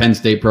a Penn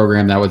State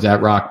program that was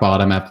at rock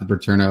bottom after the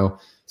Paterno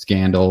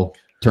scandal,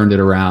 turned it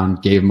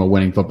around, gave them a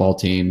winning football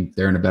team.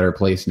 They're in a better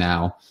place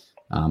now.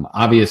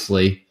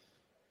 Obviously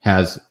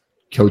has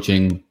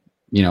coaching,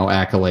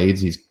 accolades.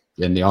 He's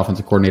in the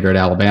offensive coordinator at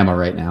Alabama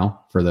right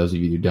now, for those of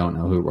you who don't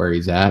know where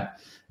he's at.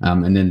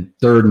 And then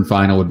third and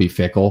final would be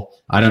Fickell.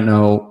 I don't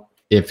know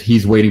if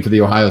he's waiting for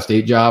the Ohio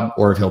State job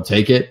or if he'll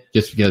take it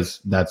just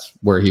because that's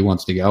where he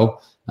wants to go.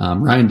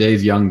 Ryan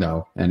Day's young,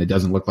 though, and it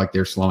doesn't look like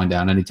they're slowing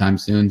down anytime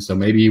soon. So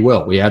maybe he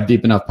will. We have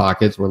deep enough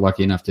pockets. We're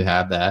lucky enough to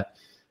have that.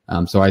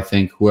 So I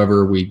think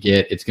whoever we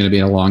get, it's going to be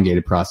an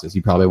elongated process.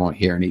 You probably won't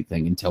hear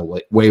anything until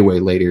way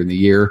later in the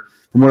year.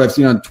 From what I've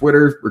seen on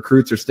Twitter,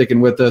 recruits are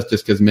sticking with us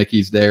just because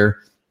Mickey's there,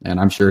 and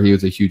I'm sure he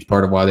was a huge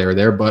part of why they were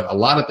there. But a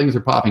lot of things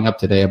are popping up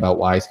today about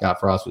why Scott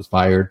Frost was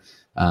fired.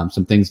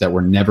 Some things that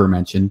were never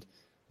mentioned.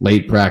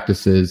 Late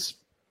practices,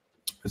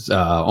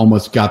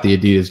 almost got the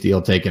Adidas deal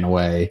taken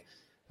away.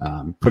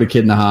 Put a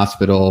kid in the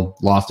hospital,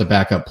 lost a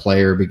backup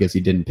player because he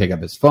didn't pick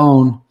up his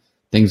phone,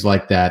 things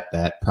like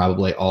that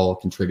probably all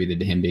contributed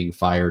to him being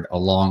fired,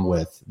 along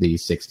with the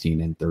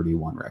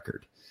 16-31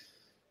 record.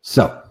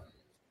 So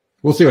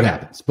we'll see what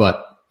happens,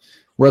 but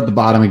we're at the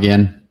bottom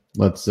again.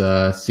 Let's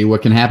see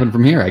what can happen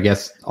from here. I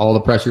guess all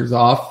the pressure's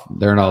off.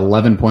 They're an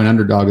 11-point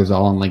underdog is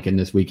all in Lincoln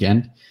this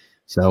weekend.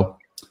 So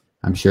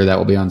I'm sure that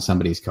will be on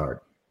somebody's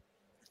card.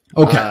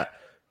 Okay.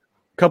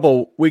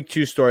 Couple week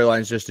 2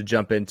 storylines just to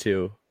jump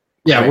into.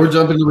 Yeah, we're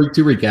jumping to week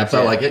 2 recaps.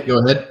 I like it.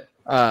 Go ahead.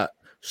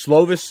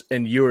 Slovis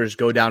and Ewers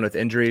go down with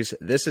injuries.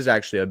 This is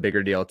actually a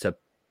bigger deal to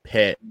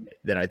Pitt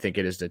than I think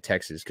it is to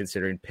Texas,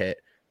 considering Pitt,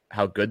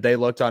 how good they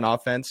looked on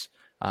offense.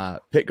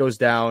 Pitt goes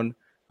down,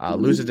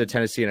 loses to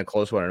Tennessee in a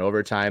close one in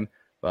overtime.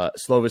 But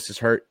Slovis is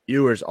hurt.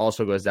 Ewers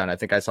also goes down. I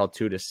think I saw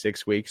 2 to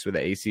 6 weeks with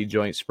an AC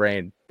joint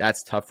sprain.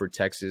 That's tough for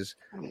Texas.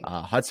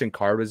 Hudson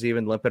Card was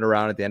even limping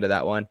around at the end of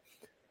that one.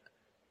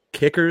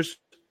 Kickers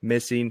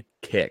missing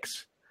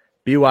kicks.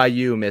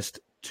 BYU missed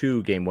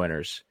 2 game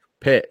winners.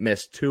 Pitt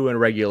missed 2 in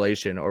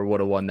regulation or would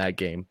have won that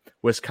game.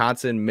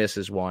 Wisconsin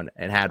misses 1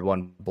 and had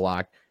 1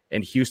 blocked.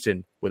 And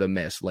Houston with a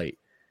miss late.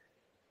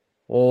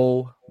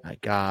 Oh, my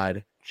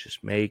God.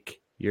 Just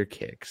make your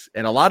kicks.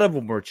 And a lot of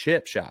them were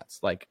chip shots,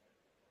 like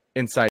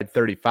inside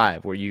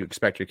 35, where you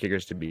expect your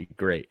kickers to be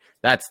great.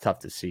 That's tough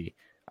to see.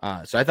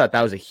 So I thought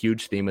that was a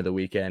huge theme of the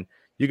weekend.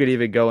 You could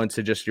even go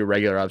into just your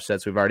regular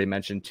upsets. We've already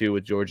mentioned 2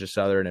 with Georgia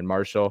Southern and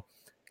Marshall.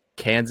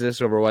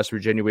 Kansas over West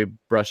Virginia, we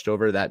brushed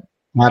over that.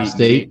 App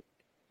State.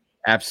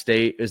 App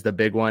State is the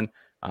big one.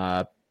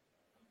 I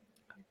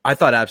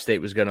thought App State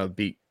was going to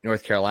beat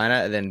North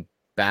Carolina and then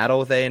battle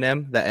with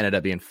A&M. That ended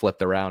up being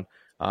flipped around.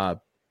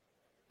 But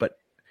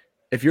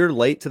if you're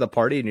late to the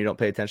party and you don't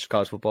pay attention to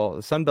college football,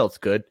 the Sun Belt's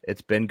good.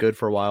 It's been good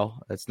for a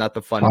while. It's not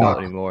the Fun Belt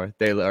anymore.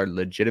 They are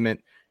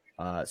legitimate.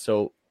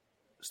 So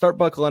start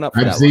buckling up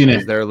for that one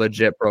because they're a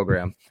legit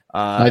program.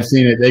 I've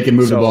seen it. They can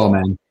move the ball,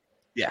 man.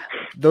 Yeah.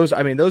 Those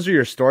are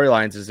your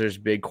storylines. Is there's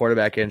big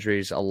quarterback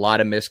injuries, a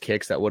lot of missed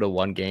kicks that would have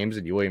won games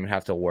and you wouldn't even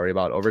have to worry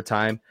about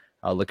overtime.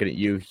 Looking at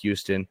you,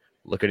 Houston,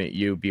 looking at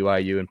you,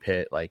 BYU and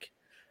Pitt, like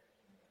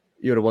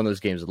you would have won those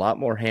games a lot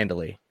more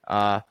handily.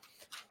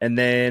 And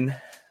then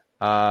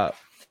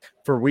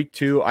for week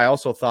 2, I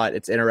also thought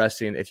it's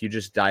interesting if you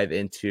just dive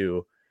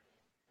into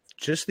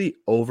just the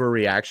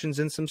overreactions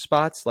in some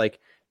spots. Like,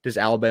 does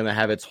Alabama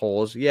have its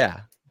holes?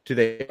 Yeah. Do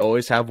they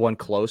always have one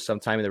close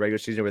sometime in the regular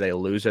season where they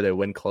lose or they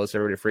win close?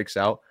 Everybody freaks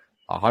out.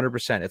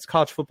 100%. It's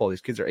college football.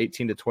 These kids are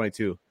 18 to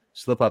 22.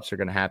 Slip-ups are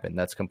going to happen.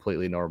 That's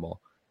completely normal.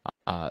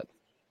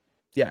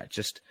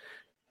 Just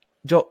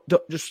don't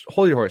just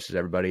hold your horses,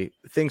 everybody.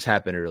 Things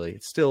happen early.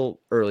 It's still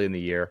early in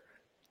the year.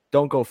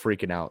 Don't go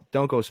freaking out.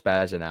 Don't go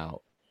spazzing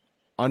out.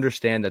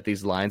 Understand that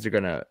these lines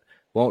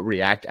won't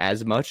react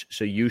as much,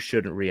 so you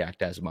shouldn't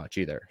react as much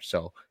either.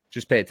 So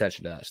just pay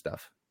attention to that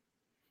stuff.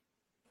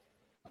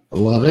 I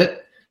love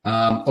it.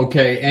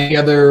 Okay, any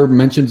other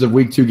mentions of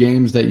week 2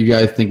 games that you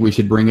guys think we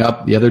should bring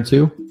up? The other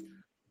two?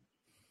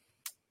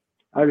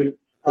 I was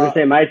going to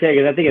say my take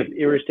is I think if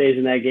Ewers stays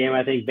in that game,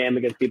 I think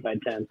Bama gets beat by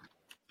 10.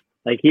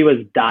 Like, he was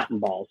dotting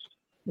balls.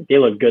 They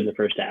looked good in the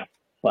first half,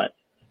 but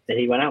then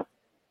he went out.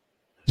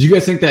 Do you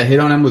guys think that hit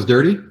on him was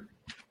dirty?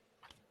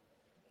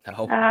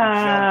 No.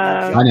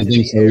 I didn't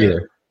think so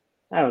either.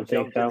 I don't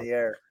think so. In the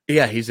air.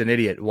 Yeah, he's an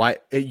idiot. Why?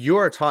 You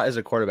are taught as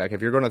a quarterback,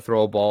 if you're going to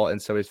throw a ball in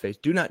somebody's face,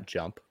 do not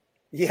jump.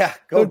 Yeah,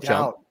 go Don't down.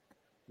 jump.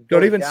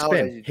 Don't even down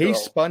spin. as you He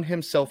throw. spun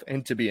himself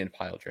into being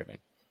pile driven.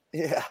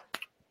 Yeah.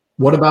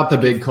 What about the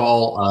big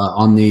call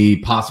on the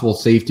possible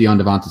safety on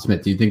Devonta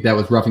Smith? Do you think that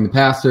was roughing the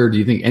passer? Do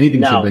you think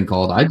anything No. should have been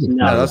called? I think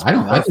that was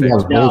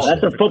No,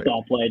 bullshit. that's a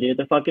football play, dude.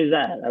 The fuck is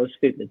that? That was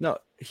stupid. No,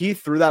 he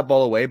threw that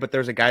ball away, but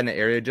there's a guy in the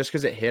area. Just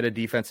because it hit a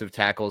defensive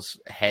tackle's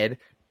head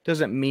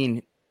doesn't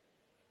mean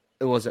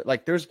it wasn't.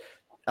 Like,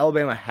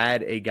 Alabama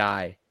had a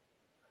guy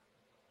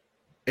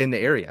in the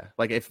area.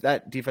 Like, if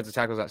that defensive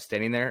tackle's not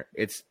standing there,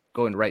 it's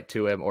going right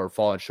to him or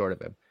falling short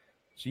of him.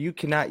 So you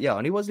cannot yell.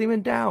 And he wasn't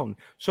even down.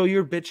 So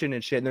you're bitching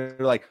and shit. And they're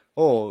like,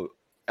 oh,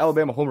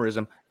 Alabama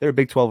homerism. They're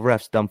Big 12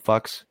 refs, dumb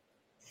fucks.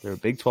 They're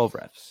Big 12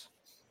 refs.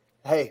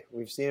 Hey,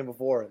 we've seen it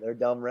before. They're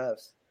dumb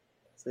refs.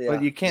 So, yeah,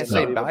 But you can't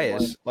say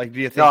bias. Like, do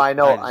you think? No, I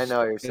know what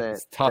you're saying.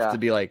 It's tough Yeah. to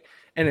be like,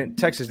 and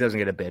Texas doesn't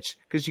get a bitch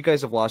because you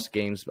guys have lost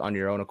games on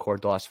your own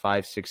accord the last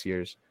 5-6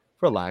 years.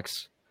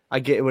 Relax.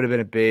 I get it would have been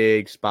a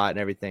big spot and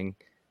everything.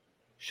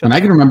 And I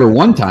can remember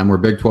one time where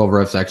Big 12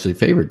 refs actually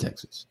favored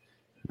Texas.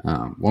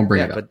 Won't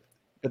bring it up.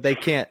 But they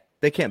can't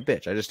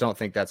bitch. I just don't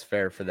think that's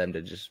fair for them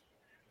to just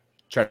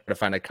try to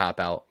find a cop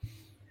out.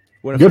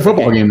 Good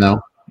football game, though.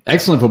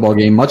 Excellent football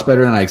game. Much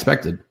better than I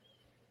expected.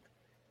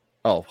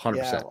 Oh, 100%.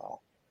 Yeah,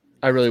 well,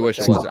 I really wish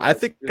it was. I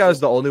think I was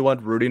the only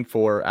one rooting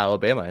for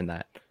Alabama in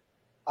that.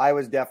 I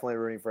was definitely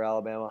rooting for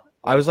Alabama.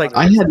 I was like,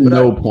 I had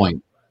no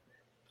point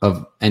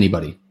of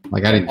anybody.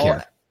 Like, I didn't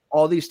care.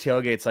 All these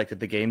tailgates, like, that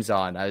the game's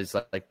on, I was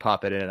like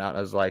popping in and out.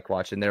 I was like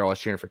watching. They're all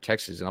cheering for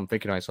Texas. And I'm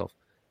thinking to myself,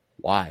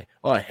 why?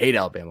 Oh, I hate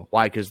Alabama.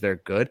 Why? Because they're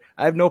good.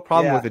 I have no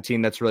problem with a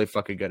team that's really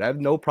fucking good. I have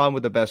no problem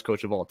with the best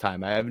coach of all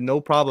time. I have no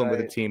problem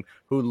with a team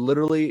who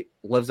literally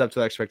lives up to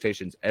the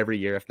expectations every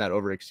year, if not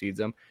over exceeds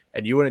them.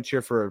 And you want to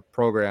cheer for a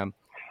program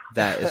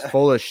that is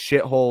full of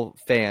shithole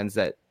fans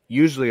that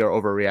usually are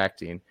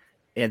overreacting.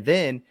 And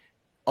then,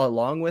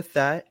 along with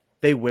that,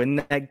 they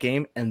win that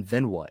game, and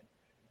then what?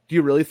 Do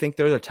you really think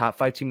they're the top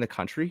 5 team in the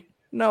country?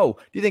 No. Do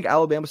you think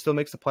Alabama still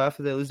makes the playoff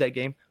if they lose that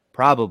game?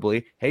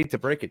 Probably. Hate to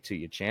break it to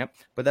you, champ,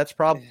 but that's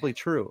probably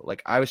true.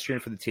 Like, I was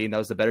cheering for the team that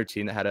was the better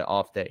team that had an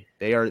off day.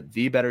 They are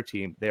the better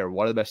team. They are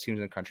one of the best teams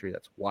in the country.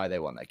 That's why they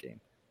won that game.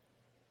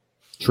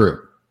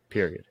 True.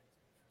 Period.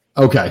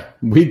 Okay.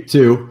 Week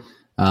 2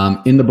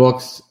 in the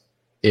books.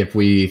 If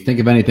we think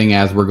of anything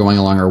as we're going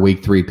along our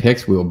week 3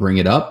 picks, we will bring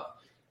it up.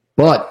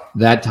 But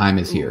that time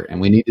is here,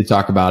 and we need to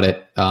talk about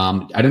it.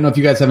 I don't know if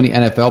you guys have any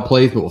NFL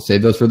plays, but we'll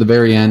save those for the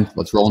very end.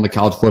 Let's roll into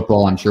college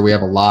football. I'm sure we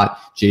have a lot.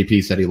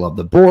 JP said he loved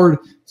the board,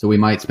 so we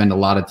might spend a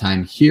lot of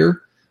time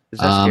here. Is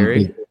that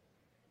scary?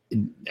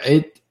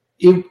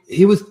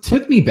 It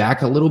took me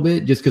back a little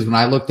bit just because when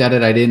I looked at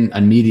it, I didn't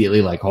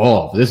immediately like,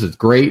 oh, this is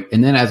great.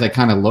 And then as I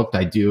kind of looked,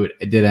 it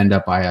did end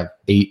up I have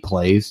 8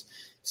 plays.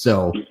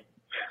 So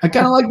I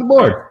kind of like the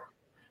board.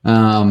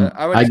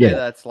 I would say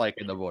that's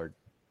liking the board.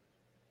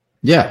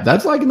 Yeah,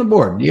 that's liking the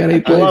board. You got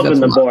 8 plays. Loving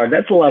the board.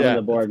 That's loving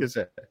the board.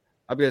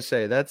 I'm gonna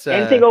say that's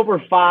anything over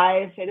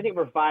 5. Anything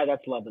over 5,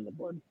 that's loving the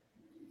board.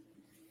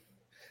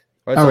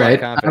 All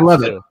right, I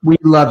love it. We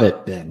love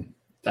it. Then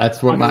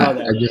that's what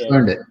I just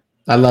learned it.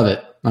 I love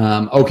it.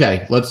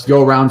 Okay, let's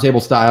go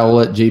roundtable style. We'll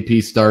let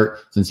JP start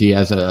since he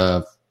has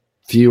a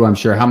few. I'm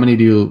sure. How many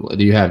do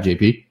you have,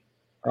 JP?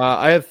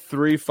 I have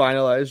 3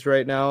 finalized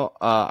right now.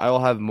 I will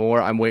have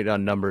more. I'm waiting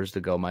on numbers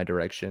to go my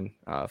direction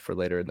for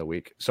later in the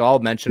week. So I'll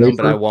mention them,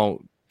 but I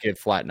won't give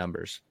flat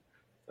numbers.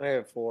 I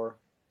have 4.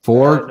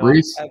 4,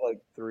 Reese? I have like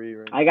 3.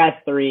 Right I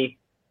got 3.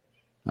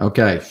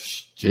 Okay.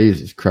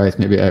 Jesus Christ.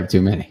 Maybe I have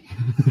too many.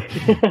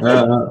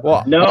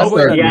 Well, no,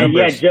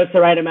 yeah, just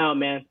the right amount,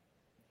 man.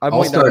 I'm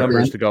waiting on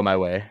numbers to go my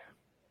way.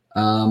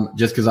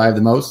 Just because I have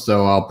the most,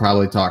 so I'll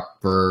probably talk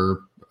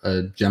for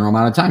a general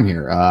amount of time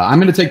here. I'm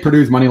going to take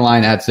Purdue's money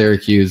line at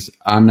Syracuse.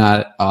 I'm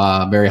not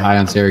very high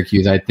on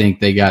Syracuse. I think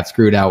they got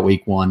screwed out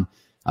week 1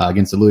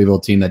 against the Louisville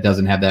team that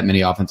doesn't have that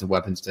many offensive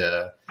weapons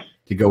to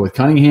go with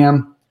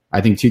Cunningham.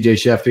 I think TJ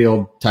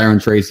Sheffield, Tyrone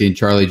Tracy, and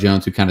Charlie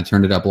Jones, who kind of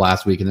turned it up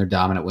last week in their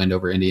dominant win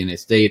over Indiana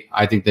State,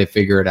 I think they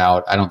figure it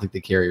out. I don't think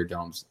they carry your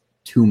domes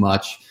too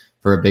much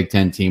for a Big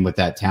Ten team with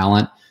that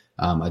talent,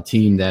 a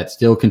team that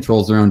still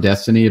controls their own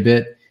destiny a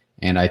bit,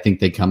 and I think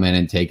they come in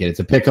and take it. It's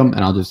a pick 'em,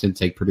 and I'll just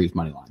take Purdue's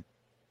money line.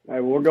 All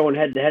right, well, we're going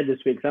head-to-head this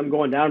week, so I'm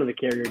going down to the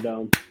Carrier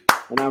Dome,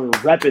 and I'm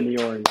repping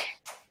the orange.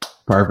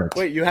 Perfect.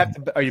 Wait, you have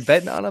to? Are you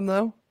betting on them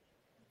though?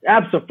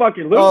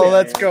 Absolutely. Oh,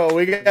 let's go.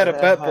 We got a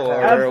bet pool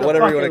or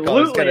whatever you want to call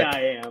it. Absolutely, I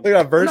am. Look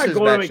at versus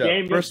I'm not going to a matchup.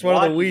 game First just one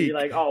of the watching week. Be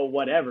like, oh,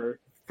 whatever.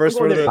 First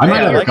one of the. I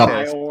might have a like couple.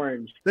 this.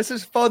 Orange. This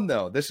is fun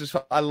though. This is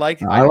fun. I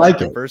like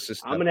it. Versus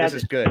stuff. I'm gonna This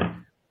have is good.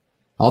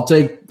 I'll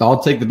take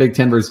the Big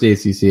Ten versus the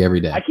ACC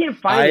every day. I can't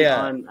find it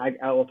on.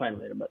 I will find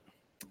it later, but.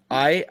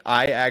 I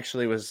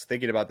actually was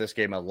thinking about this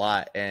game a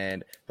lot,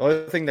 and the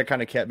only thing that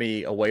kind of kept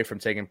me away from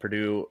taking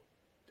Purdue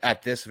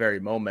at this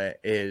very moment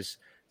is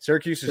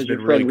Syracuse has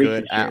been really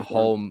good at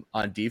home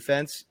on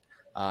defense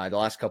the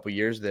last couple of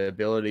years. The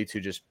ability to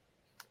just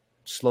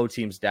slow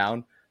teams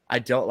down. I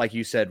don't, like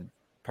you said,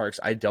 Parks,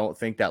 I don't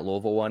think that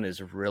Louisville one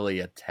is really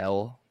a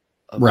tell.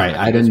 Right.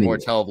 I didn't more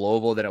tell of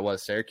Louisville than it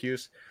was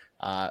Syracuse.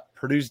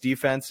 Purdue's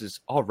defense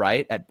is all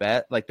right at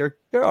bet. Like they're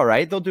all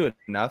right. They'll do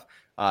enough.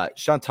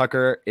 Sean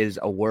Tucker is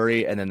a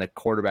worry, and then the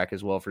quarterback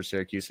as well for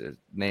Syracuse. His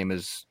name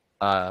is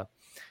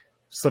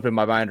slipping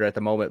my mind right at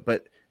the moment,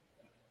 but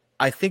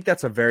I think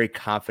that's a very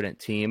confident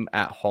team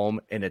at home,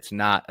 and it's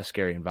not a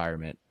scary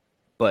environment.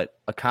 But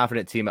a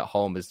confident team at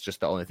home is just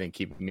the only thing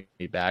keeping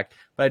me back.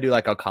 But I do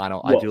like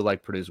O'Connell. I do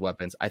like Purdue's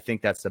weapons. I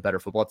think that's the better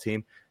football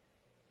team.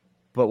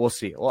 But we'll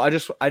see. Well, I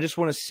just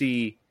want to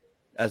see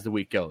as the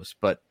week goes.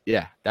 But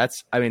yeah,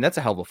 that's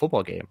a hell of a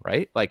football game,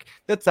 right? Like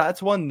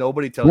that's one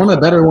nobody tells. One of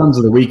the better ones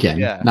of the weekend.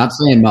 Yeah. Not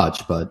saying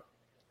much, but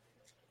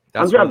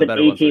I'm dropping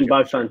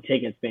 $18 on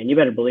tickets, man. You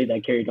better believe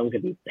that Carrier Dome's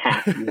gonna be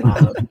packed.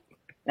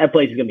 That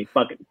place is gonna be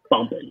fucking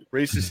bumping.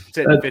 Reese is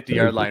sitting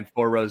 50-yard line,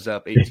 4 rows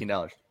up,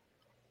 $18.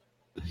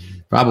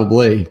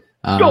 Probably.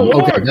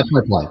 Okay, that's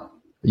my play.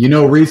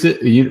 Reese.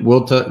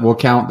 We'll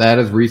count that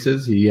as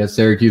Reese's. He has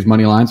Syracuse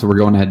money line, so we're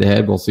going head to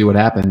head. We'll see what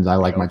happens. I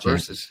like my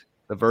chances.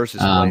 The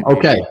versus.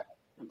 Okay,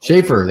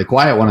 Schaefer, the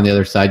quiet one on the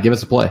other side. Give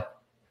us a play.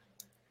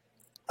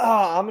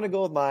 I'm gonna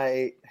go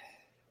with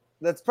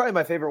that's probably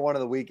my favorite one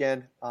of the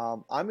weekend.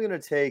 I'm gonna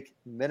take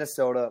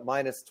Minnesota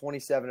minus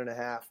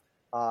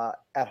 27.5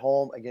 at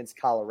home against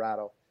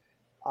Colorado.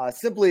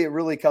 Simply, it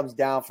really comes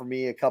down for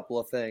me a couple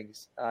of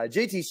things.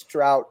 JT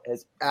Stroud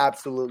has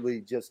absolutely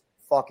just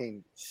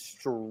fucking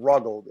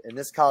struggled, and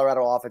this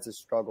Colorado offense has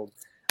struggled.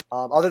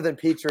 Other than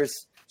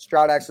Petrus,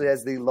 Stroud actually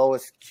has the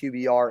lowest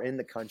QBR in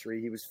the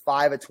country. He was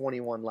 5 of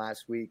 21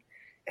 last week,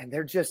 and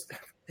they're just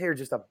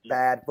a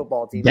bad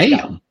football team.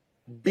 Damn,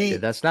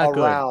 that's not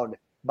around good.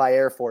 By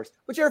Air Force,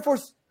 which Air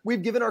Force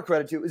we've given our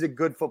credit to is a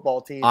good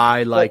football team.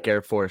 I like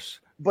Air Force,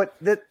 but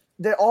the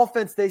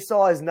offense they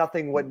saw is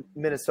nothing what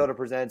Minnesota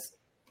presents.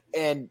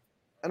 And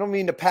I don't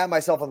mean to pat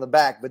myself on the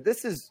back, but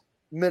this is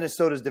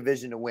Minnesota's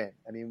division to win.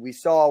 I mean, we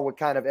saw what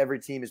kind of every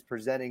team is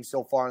presenting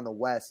so far in the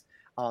West.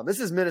 This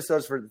is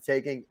Minnesota's for the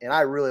taking, and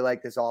I really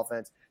like this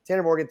offense.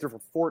 Tanner Morgan threw for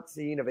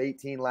 14 of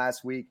 18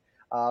 last week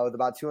with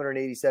about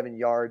 287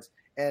 yards,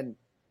 and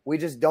we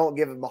just don't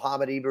give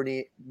Mohamed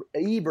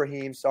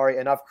Ibrahim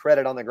enough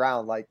credit on the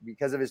ground. Like,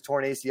 because of his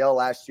torn ACL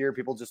last year,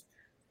 people just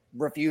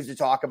refuse to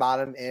talk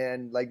about him,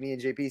 and like me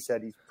and JP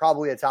said, he's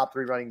probably a top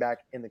 3 running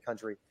back in the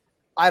country.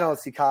 I don't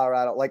see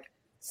Colorado, like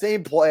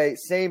same play,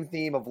 same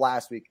theme of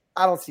last week.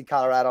 I don't see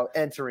Colorado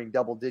entering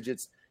double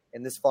digits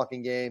in this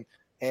fucking game.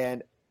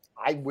 And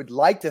I would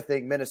like to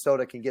think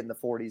Minnesota can get in the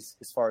 40s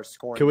as far as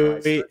scoring.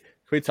 Can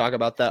we talk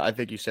about that? I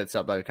think you said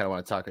something I kind of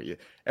want to talk at you.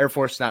 Air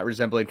Force not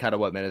resembling kind of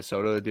what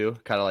Minnesota would do,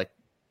 kind of like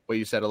what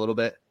you said a little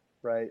bit.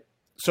 Right.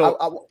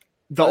 So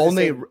the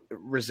only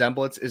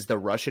resemblance is the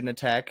Russian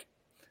attack.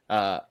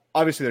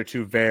 Obviously, they're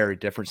two very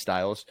different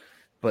styles.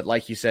 But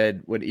like you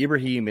said, when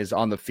Ibrahim is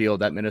on the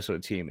field, that Minnesota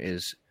team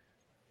is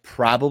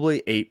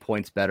probably 8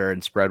 points better in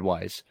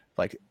spread-wise.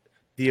 Like,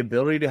 the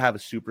ability to have a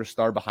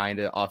superstar behind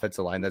an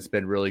offensive line that's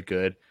been really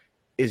good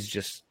is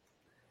just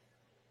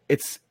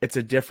it's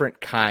a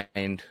different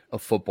kind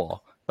of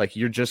football. Like,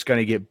 you're just going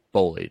to get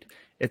bullied.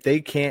 If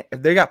they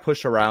got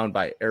pushed around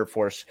by Air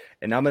Force,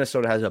 and now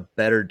Minnesota has a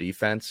better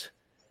defense,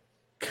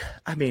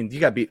 I mean,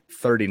 you got beat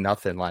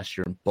 30-0 last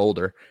year in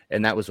Boulder,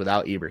 and that was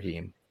without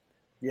Ibrahim.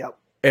 Yep.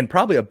 And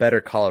probably a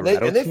better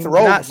Colorado they team.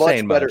 Throw Not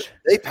much better. Much.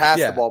 They pass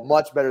the ball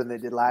much better than they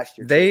did last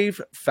year. They've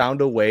found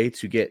a way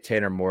to get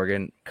Tanner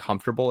Morgan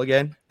comfortable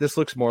again. This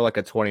looks more like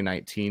a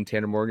 2019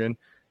 Tanner Morgan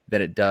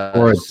than it does.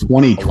 Or a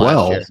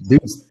 2012.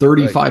 Dude's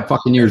 35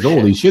 fucking years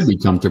old. He should be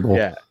comfortable.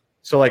 Yeah.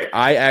 So,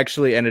 I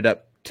actually ended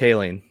up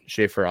tailing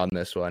Schaefer on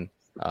this one.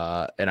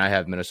 And I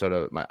have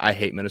Minnesota. I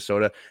hate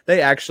Minnesota.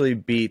 They actually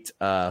beat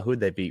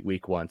who'd they beat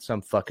week 1?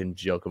 Some fucking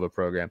joke of a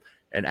program.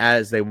 And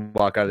as they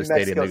walk out of the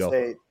stadium, they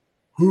go,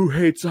 "Who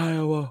hates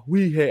Iowa?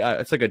 We hate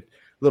Iowa." It's like a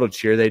little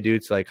cheer they do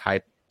to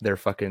hype their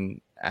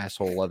fucking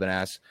asshole loving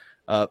ass.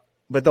 But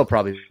they'll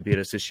probably beat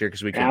us this year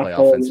because we can play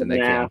offense and they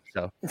can.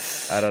 So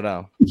I don't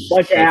know.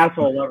 Bunch of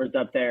asshole lovers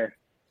up there.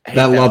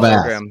 That love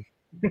ass. program.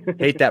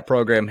 Hate that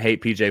program.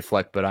 Hate PJ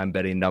Fleck, but I'm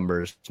betting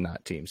numbers,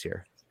 not teams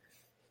here.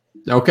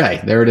 Okay,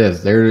 there it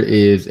is. There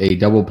is a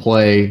double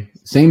play,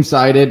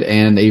 same-sided,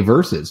 and a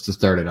versus to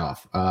start it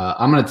off.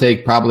 I'm going to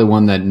take probably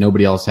one that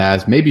nobody else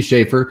has. Maybe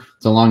Schaefer.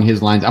 It's along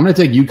his lines. I'm going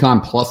to take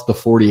UConn plus the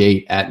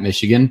 48 at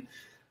Michigan.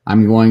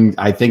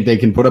 I think they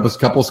can put up a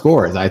couple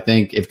scores. I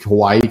think if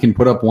Hawaii can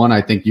put up one,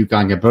 I think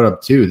UConn can put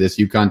up two. This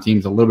UConn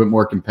team's a little bit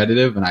more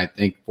competitive, and I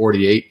think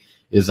 48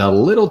 is a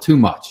little too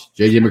much.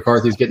 J.J.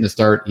 McCarthy's getting the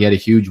start. He had a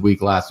huge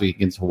week last week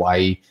against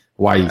Hawaii.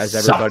 Hawaii As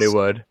sucks. everybody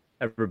would.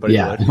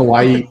 Everybody would.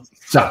 Hawaii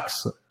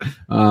sucks.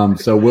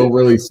 So we'll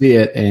really see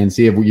it and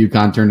see if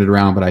UConn turned it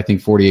around. But I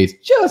think 48 is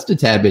just a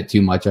tad bit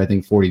too much. I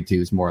think 42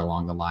 is more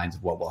along the lines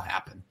of what will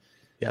happen.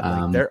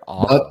 Yeah, they're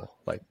awful.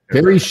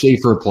 Very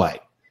Schaefer play.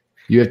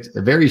 You have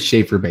a very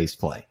Schaefer-based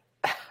play.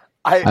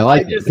 I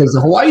like it because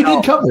Hawaii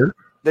did cover.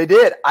 They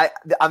did.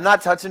 I'm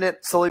not touching it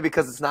solely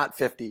because it's not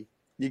 50.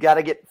 You got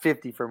to get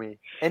 50 for me.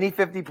 Any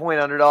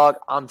 50-point underdog,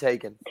 I'm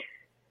taking.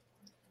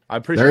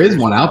 I'm pretty There sure is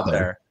one out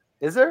there.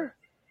 Is there?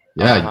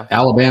 Yeah,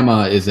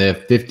 Alabama is a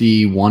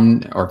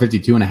 51 or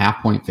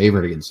 52.5 point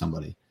favorite against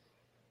somebody.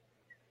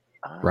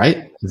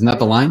 Right? Isn't that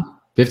the line?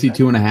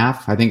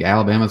 52.5. I think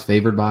Alabama's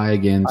favored by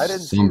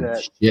against some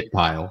shit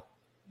pile.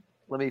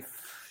 Let me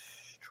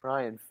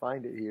try and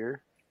find it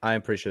here.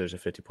 I'm pretty sure there's a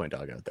 50-point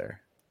dog out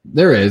there.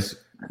 There is.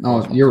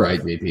 No, you're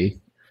right, JP.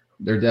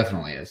 There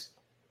definitely is.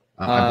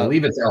 I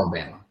believe it's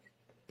Alabama.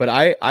 But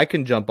I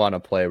can jump on a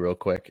play real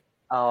quick.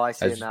 Oh, I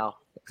see it now.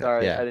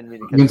 Sorry, I didn't mean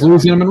to. Against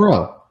Louisiana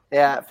Monroe.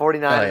 Yeah,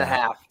 49 and a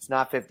half. It's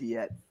not 50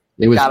 yet.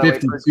 It was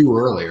 52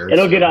 earlier.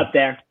 It'll get up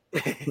there.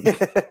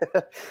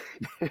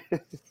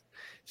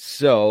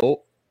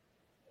 So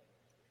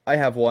I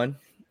have one.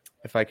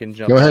 If I can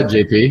jump. Go ahead,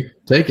 JP.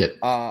 Take it.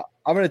 I'm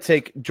going to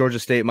take Georgia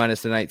State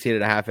minus the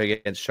 19.5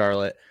 against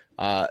Charlotte.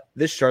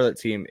 This Charlotte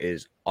team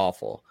is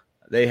awful.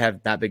 They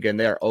have not been good.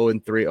 They are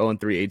 0-3,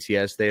 0-3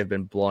 ATS. They have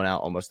been blown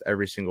out almost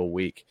every single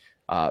week.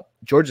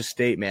 Georgia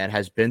State, man,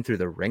 has been through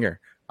the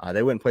ringer.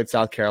 They went and played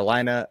South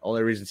Carolina.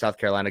 Only reason South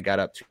Carolina got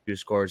up 2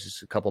 scores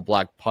is a couple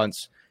blocked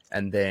punts.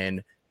 And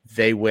then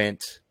they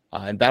went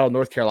and battled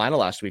North Carolina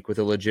last week with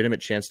a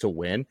legitimate chance to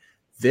win.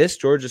 This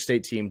Georgia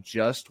State team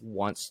just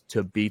wants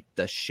to beat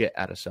the shit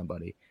out of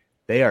somebody.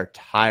 They are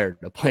tired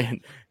of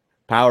playing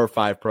Power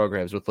 5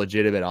 programs with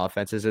legitimate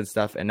offenses and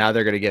stuff. And now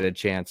they're going to get a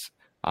chance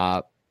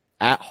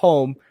at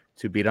home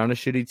to beat on a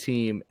shitty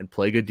team and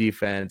play good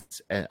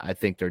defense. And I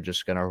think they're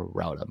just going to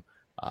rout them.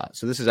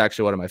 So this is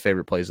actually one of my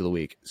favorite plays of the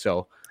week.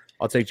 So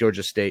I'll take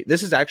Georgia State.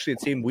 This is actually a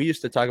team we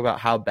used to talk about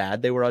how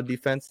bad they were on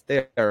defense.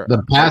 They are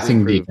the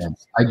passing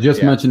defense. I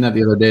just mentioned that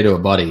the other day to a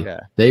buddy.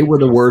 Yeah. They were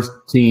the worst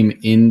team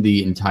in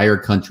the entire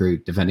country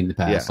defending the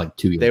pass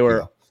 2 years ago. They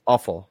were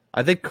awful.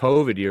 I think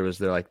COVID year was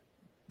they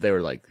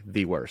were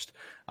the worst.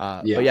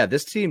 But yeah,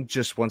 this team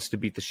just wants to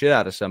beat the shit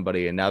out of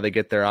somebody, and now they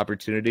get their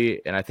opportunity,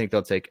 and I think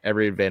they'll take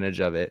every advantage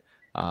of it.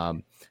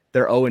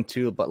 They're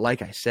 0-2, but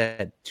like I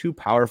said, 2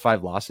 Power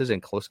 5 losses in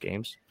close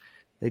games.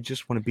 They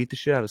just want to beat the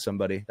shit out of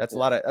somebody. That's a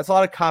lot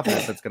of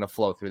confidence that's going to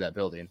flow through that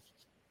building.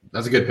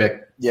 That's a good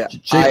pick. Yeah,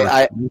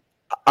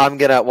 I'm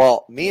gonna.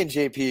 Well, me and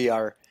JP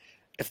are.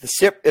 If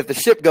the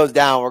ship goes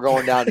down, we're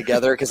going down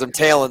together because I'm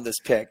tailing this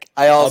pick.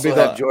 I also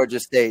have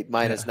Georgia State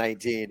minus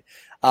 19.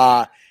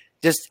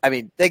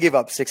 They gave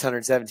up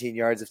 617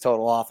 yards of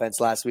total offense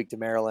last week to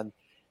Maryland,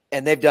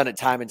 and they've done it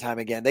time and time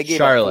again. They gave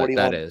Charlotte, up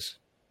 41, that is.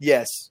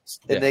 Yes,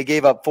 and they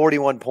gave up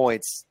 41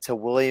 points to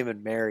William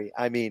and Mary.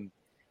 I mean,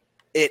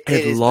 it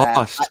is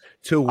lost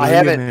to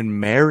William and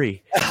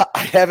Mary.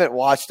 I haven't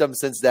watched them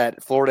since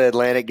that Florida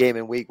Atlantic game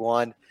in week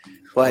 1,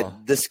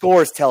 but the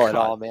scores tell it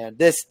all, man.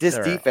 This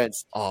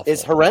defense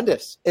is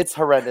horrendous. It's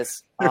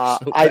horrendous. So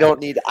I don't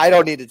need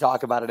to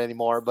talk about it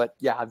anymore. But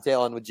yeah, I'm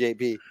tailing with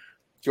JP,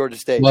 Georgia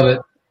State. Love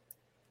it.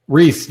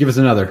 Reese, give us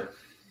another.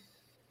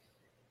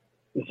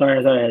 Sorry,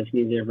 I thought I had to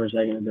sneeze there for a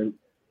second.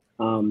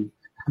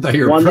 I thought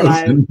you were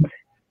frozen.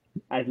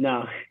 I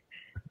know.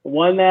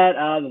 One that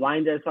the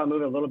line does saw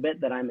move a little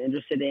bit that I'm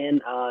interested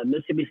in.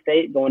 Mississippi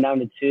State going down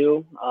to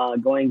 2,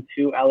 going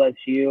to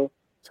LSU.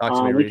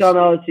 We saw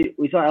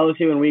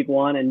LSU in week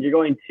 1, and you're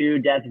going to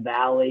Death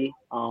Valley.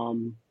 That's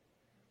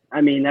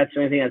the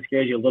only thing that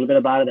scares you a little bit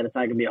about it, that it's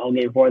not going to be a home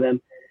game for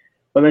them.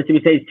 But Mississippi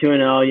State's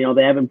 2-0.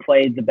 They haven't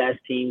played the best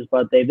teams,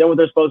 but they've done what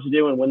they're supposed to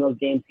do and win those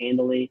games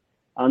handily.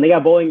 They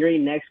got Bowling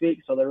Green next week,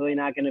 so they're really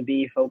not going to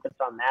be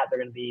focused on that. They're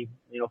going to be,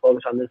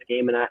 focused on this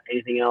game and not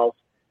anything else.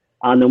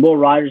 Then Will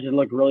Rogers has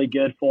looked really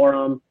good for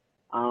them.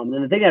 And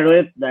the thing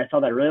that I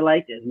saw that I really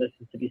liked is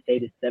Mississippi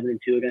State is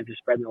 7-2 against the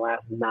spread in the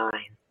last 9.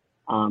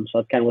 So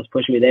that's kind of what's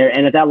pushing me there.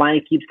 And if that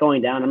line keeps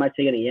going down, I'm not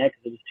taking it yet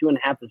because it was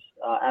 2.5 this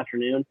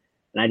afternoon,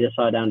 and I just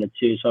saw it down to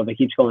 2. So if it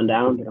keeps going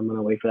down, then I'm going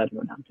to wait for that to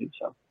go down too.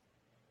 So.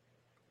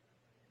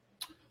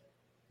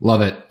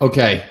 Love it.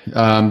 Okay.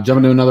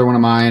 Jumping to another one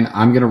of mine.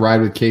 I'm going to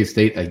ride with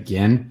K-State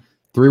again.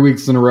 3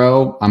 weeks in a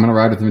row. I'm going to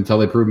ride with them until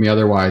they prove me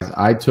otherwise.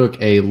 I took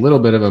a little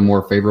bit of a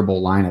more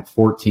favorable line at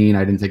 14.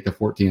 I didn't take the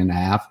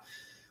 14.5.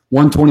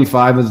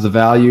 125 is the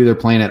value. They're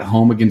playing at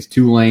home against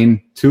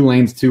Tulane.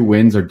 Tulane's 2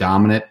 wins are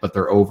dominant, but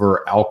they're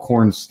over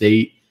Alcorn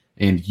State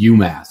and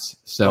UMass.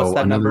 So What's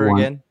that another number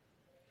one. again?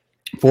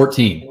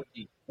 14.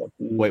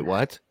 Wait,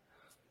 what?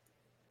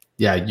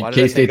 Yeah, Why did I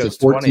K-State's think a it was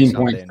 20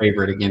 14-point something?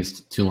 favorite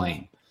against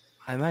Tulane.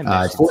 Am I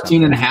missing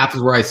 14 and a something? half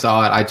is where I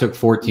saw it. I took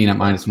 14 at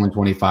minus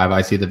 125.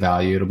 I see the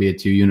value. It'll be a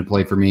 2-unit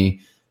play for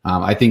me.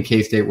 I think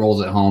K-State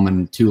rolls at home,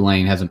 and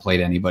Tulane hasn't played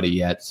anybody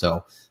yet.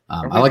 So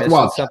Are we I like the missing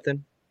Wildcat.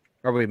 something?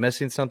 Are we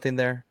missing something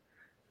there?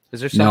 Is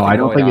there No, something I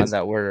don't going think on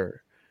it's-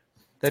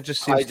 that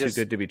just I seems just-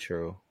 too good to be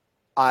true?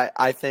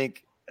 I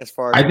think as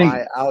far I as think-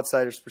 my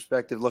outsider's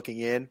perspective looking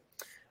in,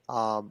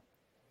 I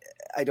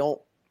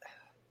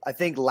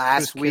think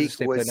last Kansas week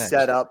State was play next?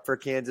 set up for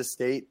Kansas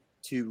State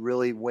to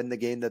really win the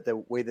game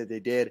the way that they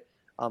did.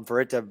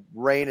 For it to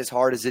rain as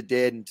hard as it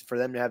did and for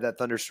them to have that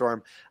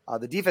thunderstorm.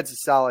 The defense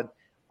is solid,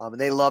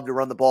 and they love to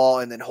run the ball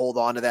and then hold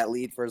on to that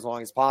lead for as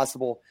long as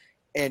possible.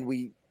 And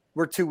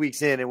we're 2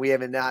 weeks in, and we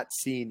haven't not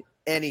seen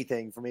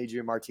anything from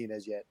Adrian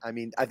Martinez yet. I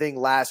mean, I think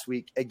last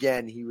week,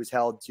 again, he was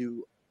held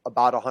to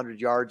about 100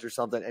 yards or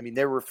something. I mean,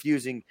 they're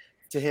refusing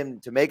to him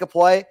to make a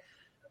play.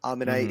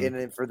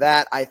 And for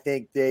that, I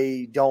think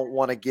they don't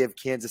want to give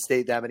Kansas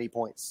State that many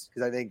points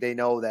because I think they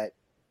know that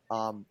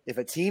if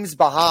a team's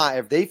behind,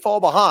 if they fall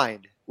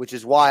behind, which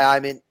is why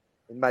I'm in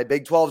my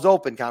Big 12's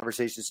open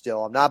conversation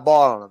still, I'm not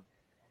bought on them.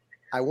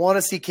 I want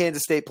to see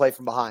Kansas State play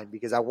from behind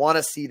because I want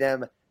to see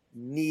them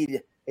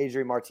need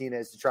Adrian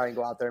Martinez to try and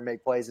go out there and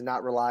make plays and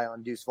not rely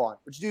on Deuce Vaughn,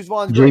 which Deuce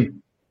Vaughn's great.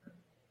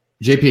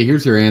 JP,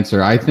 here's your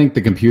answer. I think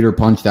the computer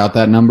punched out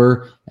that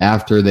number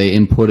after they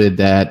inputted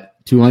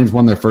that Tulane's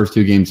won their first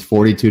 2 games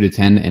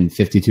 42-10 and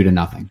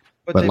 52-0.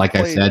 But they like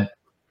I played- said,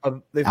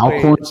 they've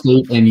Alcorn played-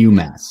 State and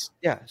UMass.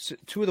 Yeah, so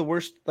 2 of the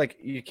worst. Like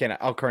you can't.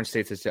 Alcorn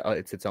State's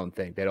it's its own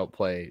thing. They don't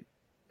play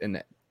in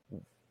the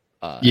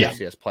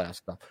FCS playoff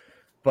stuff.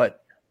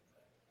 But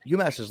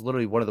UMass is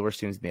literally one of the worst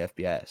teams in the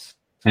FBS.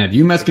 And if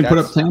UMass Like, can put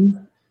up that's-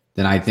 10,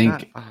 then I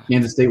think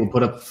Kansas State will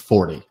put up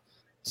 40.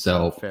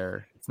 So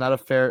Fair. It's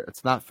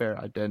not fair.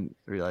 I didn't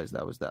realize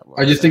that was that low.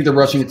 I just think the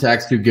rushing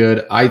attack's too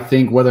good. I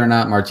think whether or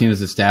not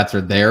Martinez's stats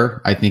are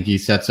there, I think he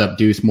sets up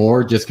Deuce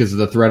more just because of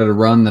the threat of the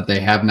run that they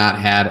have not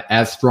had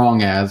as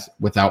strong as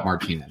without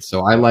Martinez.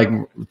 So I like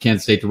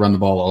Kansas State to run the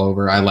ball all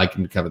over. I like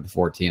him to cover the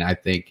 14. I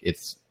think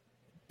it's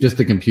just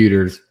the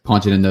computers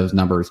punching in those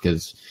numbers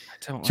because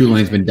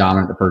Tulane's been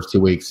dominant the first 2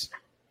 weeks.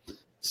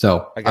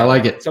 So I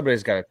like it.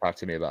 Somebody's got to talk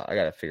to me about. I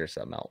got to figure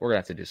something out. We're gonna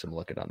have to do some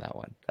looking on that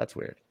one. That's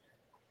weird.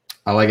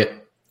 I like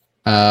it.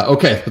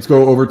 Okay, let's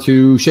go over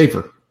to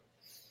Schaefer.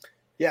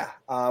 Yeah,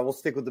 we'll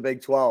stick with the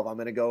Big 12. I'm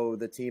going to go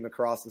the team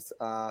across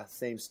the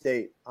same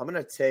state. I'm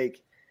going to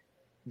take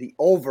the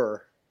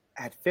over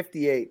at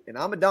 58. And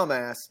I'm a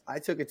dumbass. I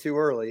took it too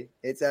early.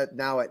 It's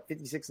now at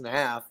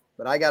 56.5,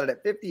 but I got it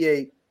at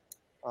 58,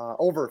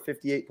 over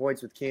 58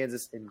 points with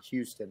Kansas and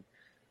Houston.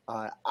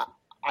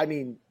 I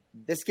mean,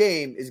 this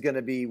game is going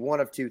to be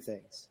one of 2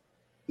 things.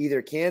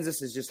 Either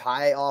Kansas is just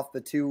high off the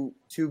two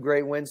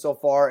great wins so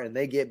far and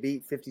they get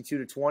beat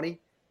 52-20,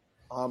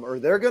 or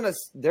they're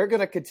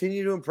gonna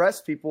continue to impress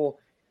people,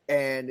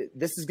 and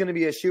this is gonna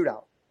be a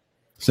shootout.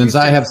 Since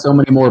I have so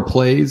many more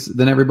plays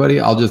than everybody,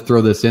 I'll just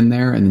throw this in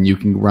there and then you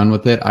can run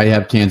with it. I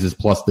have Kansas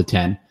plus the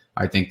 10.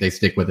 I think they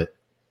stick with it.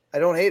 I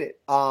don't hate it.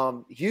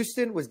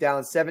 Houston was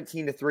down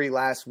 17-3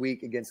 last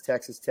week against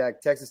Texas Tech.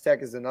 Texas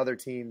Tech is another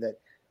team that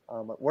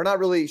we're not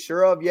really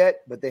sure of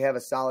yet, but they have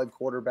a solid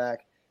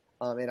quarterback.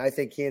 And I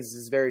think Kansas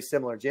is very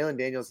similar. Jalen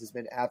Daniels has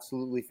been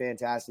absolutely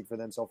fantastic for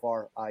them so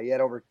far. He had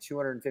over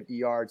 250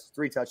 yards,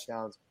 3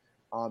 touchdowns.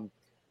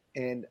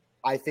 And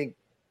I think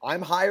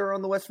I'm higher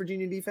on the West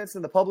Virginia defense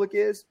than the public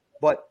is,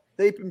 but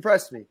they've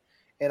impressed me.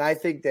 And I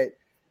think that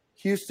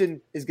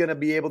Houston is going to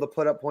be able to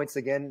put up points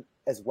again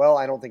as well.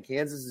 I don't think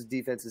Kansas's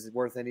defense is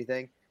worth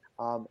anything.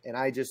 And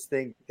I just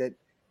think that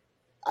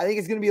I think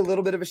it's going to be a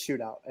little bit of a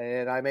shootout.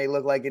 And I may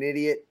look like an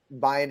idiot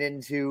buying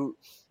into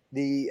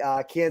the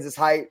Kansas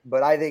hype,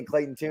 but I think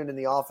Clayton Tune in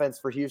the offense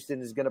for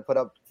Houston is going to put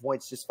up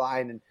points just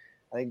fine. And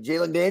I think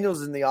Jalen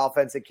Daniels in the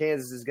offense at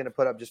Kansas is going to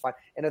put up just fine.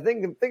 And the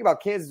thing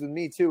about Kansas with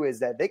me too is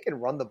that they can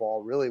run the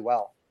ball really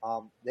well.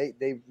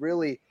 They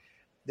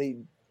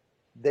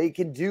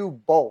can do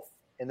both,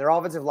 and their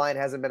offensive line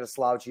hasn't been a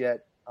slouch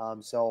yet.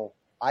 So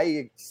I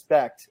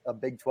expect a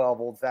Big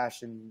 12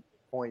 old-fashioned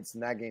points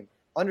in that game.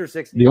 Under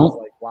 60, I was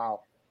like,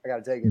 wow, I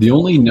got to take it. The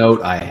only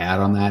note I had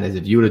on that is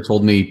if you would have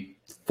told me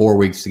 4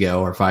 weeks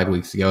ago or 5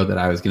 weeks ago that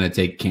I was going to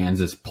take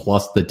Kansas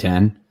plus the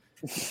 10,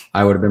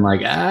 I would have been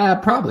like,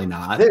 probably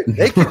not.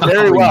 They could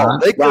very well.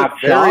 They could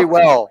very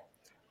well.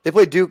 They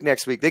play Duke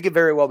next week. They could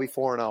very well be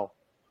 4-0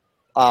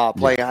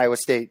 playing Iowa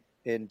State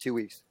in 2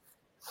 weeks.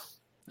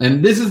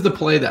 And this is the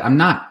play that I'm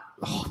not.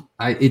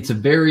 It's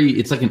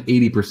like an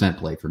 80%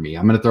 play for me.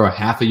 I'm going to throw a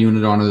half a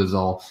unit on it as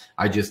all.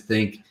 I just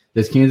think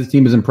this Kansas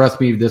team has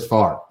impressed me this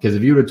far. Because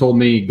if you would have told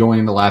me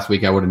going into last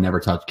week, I would have never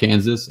touched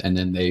Kansas. And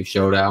then they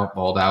showed out,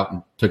 balled out,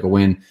 and took a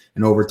win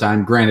in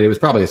overtime. Granted, it was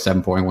probably a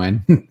 7-point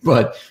win.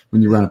 But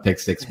when you run a pick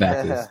six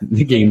back,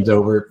 the game's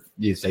over.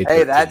 You say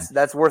Hey, 13.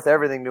 that's worth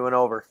everything to an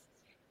over.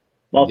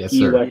 Well, Yes,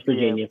 you, sir. West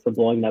Virginia, for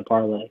blowing that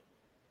parlay.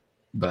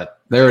 But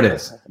there it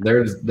is.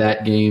 There's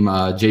that game.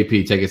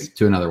 JP, take us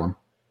to another one.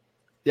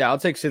 Yeah, I'll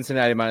take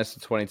Cincinnati minus the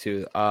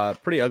 22.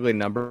 Pretty ugly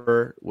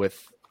number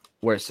with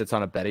where it sits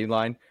on a betting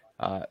line.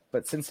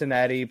 But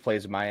Cincinnati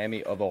plays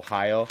Miami of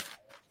Ohio.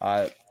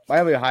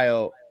 Miami,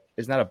 Ohio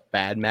is not a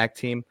bad MAC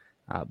team,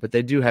 but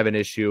they do have an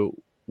issue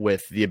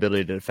with the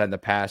ability to defend the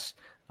pass.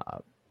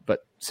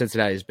 But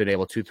Cincinnati has been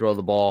able to throw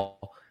the ball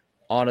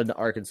on an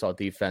Arkansas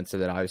defense,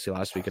 and then obviously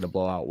last week in a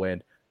blowout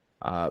win.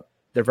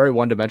 They're very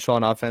one-dimensional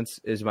on offense,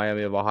 is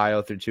Miami of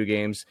Ohio through 2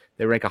 games.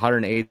 They rank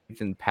 108th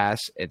in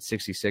pass and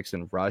 66th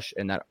in rush,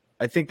 and that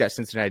I think that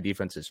Cincinnati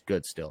defense is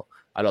good still.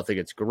 I don't think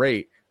it's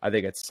great. I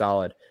think it's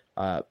solid.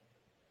 I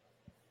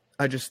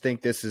just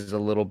think this is a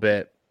little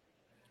bit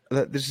 –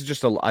 I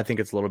think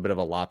it's a little bit of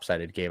a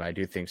lopsided game. I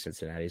do think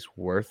Cincinnati's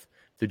worth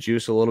the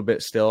juice a little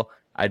bit still.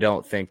 I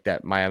don't think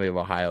that Miami of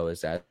Ohio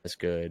is as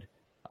good.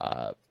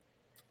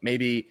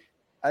 Maybe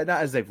not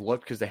as they've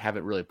looked because they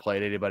haven't really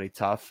played anybody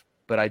tough,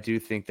 but I do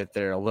think that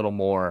they're a little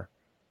more,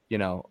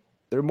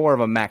 they're more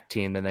of a MAC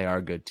team than they are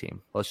a good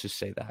team. Let's just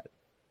say that.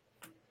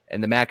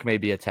 And the MAC may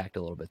be attacked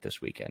a little bit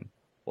this weekend.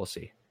 We'll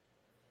see.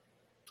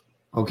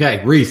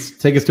 Okay, Reese,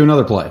 take us to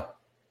another play.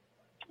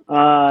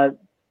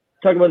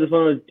 Talking about this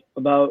one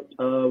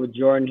with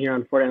Jordan here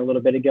on Fortnite a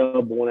little bit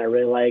ago, but one I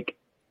really like,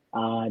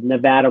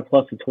 Nevada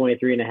plus the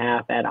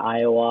 23.5 at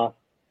Iowa.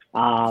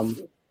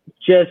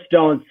 Just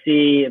don't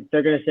see, if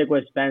they're going to stick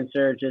with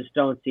Spencer, just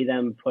don't see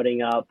them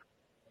putting up,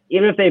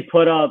 even if they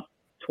put up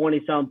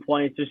 20-some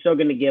points, they're still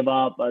going to give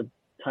up a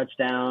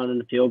touchdown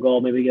and a field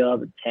goal, maybe give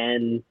up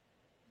 10,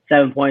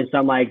 7 points,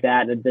 something like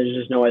that. And there's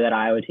just no way that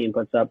Iowa team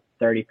puts up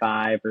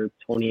 35 or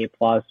 28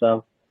 plus.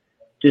 So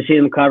just see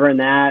them covering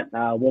that.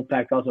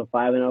 Wolfpack's also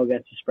 5-0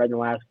 against the spread in the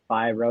last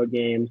 5 road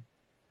games.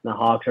 The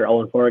Hawks are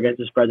 0-4 against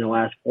the spread in the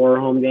last 4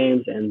 home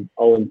games and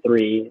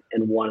 0-3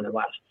 and 1 in the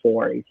last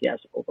 4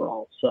 ATS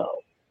overall.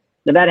 So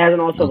Nevada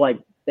hasn't also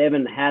they've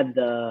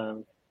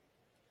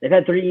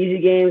had 3 easy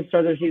games to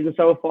start their season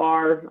so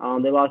far.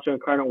 They lost to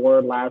Incarnate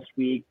Word last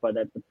week, but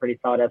that's a pretty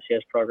solid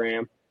FCS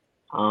program.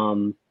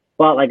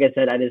 But like I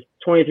said,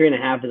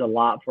 23.5 is a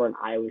lot for an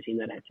Iowa team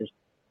that just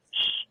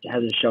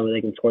hasn't shown that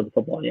they can score the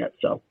football yet.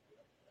 So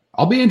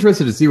I'll be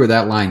interested to see where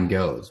that line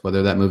goes,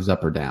 whether that moves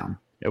up or down.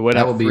 It went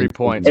up 3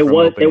 points. It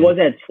was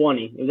at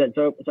 20. It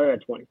started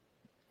at 20.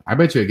 I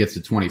bet you it gets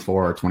to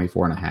 24 or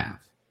 24.5.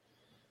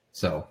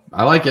 So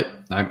I like it.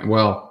 I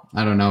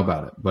don't know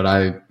about it, but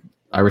I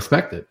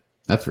respect it.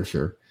 That's for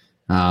sure.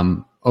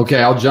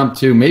 Okay, I'll jump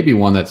to maybe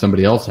one that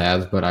somebody else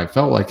has, but I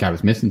felt like I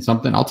was missing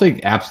something. I'll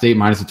take App State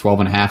minus a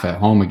 12.5 at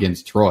home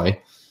against Troy.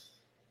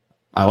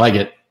 I like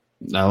it.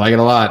 I like it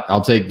a lot. I'll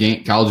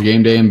take College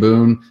Game Day in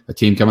Boone, a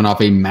team coming off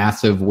a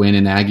massive win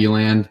in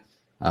Aggieland.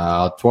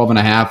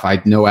 12.5.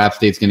 I know App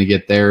State's going to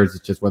get theirs.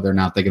 It's just whether or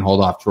not they can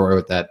hold off Troy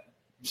with that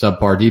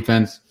subpar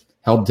defense.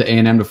 Held to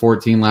A&M to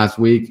 14 last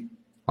week.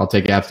 I'll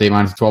take App State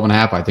minus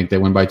 12.5. I think they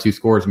win by 2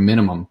 scores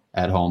minimum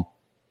at home.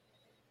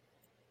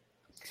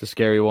 It's a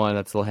scary one.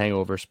 That's the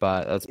hangover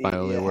spot. That's my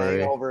only worry.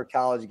 Hangover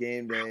College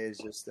Game Day is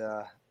just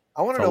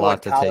I want to a know lot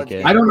what to college take in.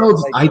 game I don't know.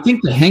 is like. I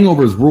think the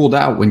hangover is ruled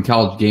out when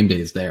College Game Day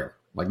is there.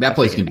 Like that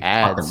place can be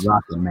fucking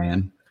rocking,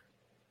 man.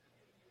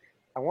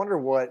 I wonder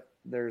what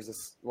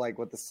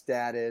what the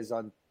stat is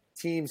on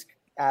teams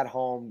at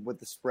home with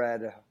the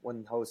spread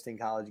when hosting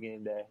College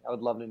Game Day. I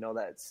would love to know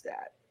that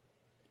stat.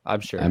 I'm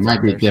sure it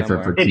might be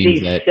different for teams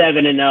that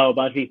 57-0,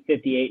 about to be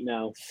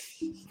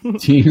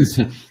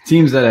 58-0.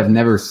 teams that have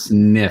never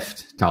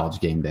sniffed College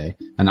Game Day.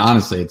 And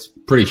honestly, it's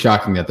pretty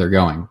shocking that they're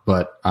going,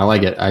 but I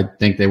like it. I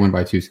think they win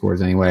by 2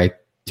 scores anyway.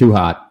 Too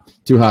hot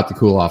to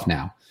cool off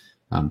now.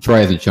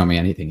 Troy hasn't shown me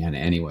anything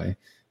anyway,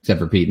 except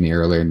for beating me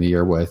earlier in the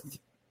year with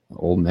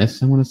Ole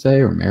Miss, I want to say,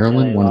 or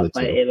Maryland. One of the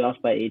 2. They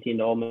lost by 18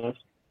 to Ole Miss.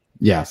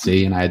 Yeah,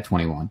 see, and I had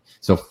 21.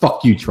 So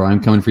fuck you, Troy.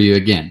 I'm coming for you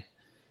again.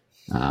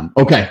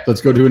 Okay, let's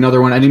go to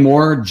another one. Any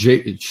more?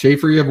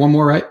 Schaefer, you have one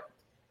more, right?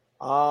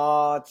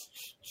 I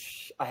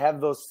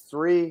have those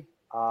 3.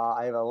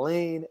 I have a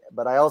lean,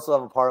 but I also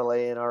have a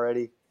parlay in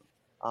already.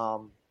 I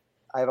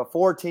have a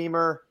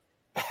 4-teamer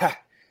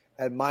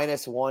at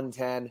minus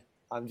 110.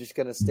 I'm just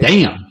going to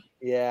stay. Damn.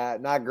 Yeah,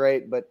 not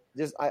great, but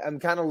just I'm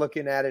kind of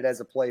looking at it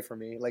as a play for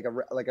me, like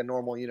a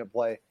normal unit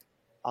play.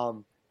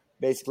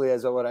 Basically,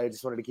 as what I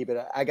just wanted to keep it.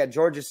 I got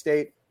Georgia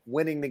State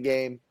winning the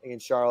game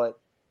against Charlotte.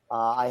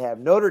 I have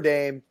Notre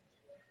Dame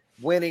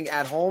winning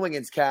at home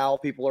against Cal.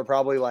 People are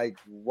probably like,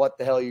 "What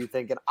the hell are you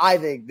thinking?" I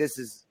think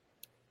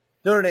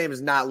Notre Dame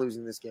is not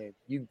losing this game.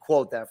 You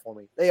quote that for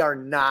me. They are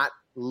not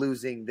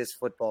losing this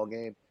football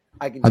game.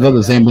 I thought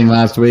the same thing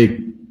last week.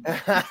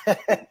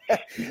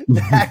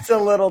 That's a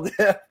little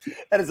different.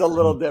 That is a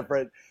little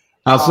different.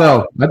 How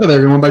so? I thought they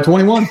were going to win by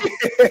 21.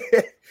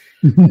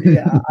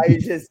 Yeah, I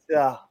just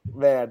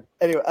man.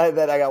 Anyway,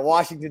 then I got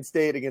Washington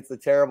State against the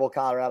terrible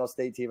Colorado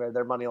State team at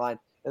their money line,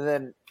 and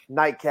then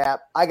nightcap.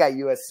 I got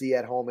USC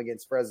at home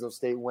against Fresno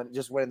State, winning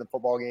the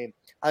football game.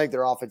 I think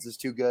their offense is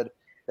too good.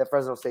 that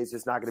Fresno State's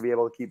just not going to be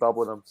able to keep up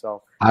with them.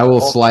 So I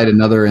will slide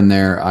another in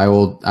there.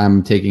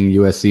 I'm taking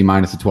USC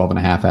minus a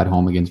 12.5 at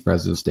home against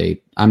Fresno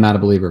State. I'm not a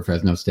believer of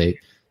Fresno State.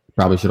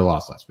 Probably should have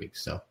lost last week.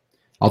 So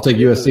I'll take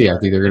USC. I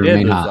think they're going to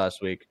remain hot.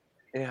 Last week.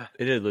 Yeah,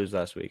 they did lose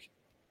last week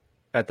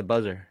at the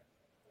buzzer.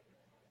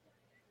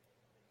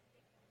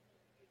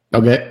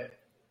 Okay.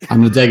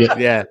 I'm going to take it.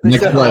 Yeah.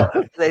 Next play.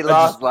 They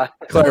lost.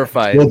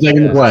 Clarified. We'll take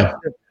the play.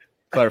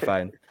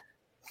 Clarified.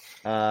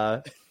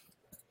 I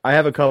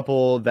have a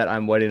couple that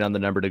I'm waiting on the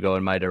number to go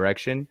in my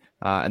direction.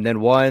 And then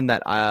one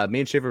that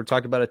me and Schaefer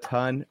talked about a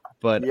ton,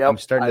 but I'm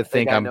starting to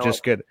think I'm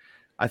just good.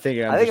 I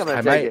think I'm going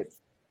to take it.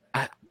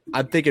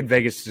 I'm thinking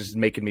Vegas is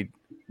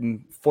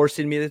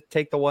forcing me to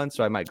take the one,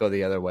 so I might go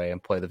the other way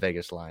and play the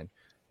Vegas line.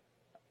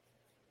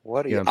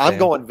 What are you? I'm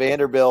going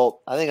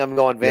Vanderbilt. I think I'm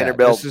going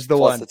Vanderbilt. This is the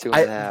one. The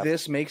 2.5.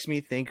 This makes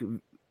me think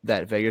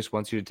that Vegas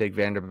wants you to take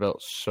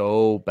Vanderbilt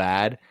so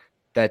bad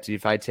that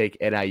if I take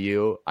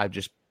NIU,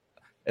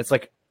 it's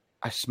like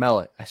I smell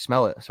it. I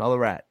smell the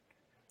rat.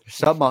 There's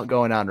something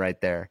going on right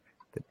there.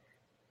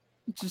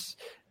 It's just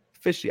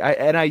fishy.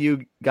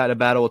 NIU got a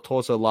battle with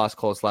Tulsa, lost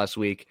close last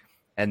week,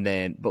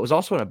 but was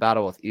also in a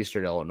battle with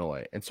Eastern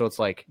Illinois. And so it's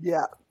like,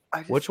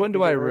 which one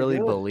do I really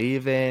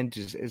believe in?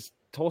 Is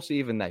Tulsa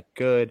even that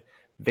good?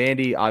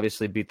 Vandy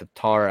obviously beat the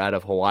tar out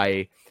of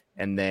Hawaii.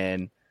 And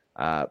then,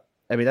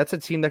 that's a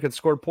team that could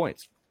score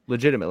points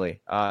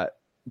legitimately.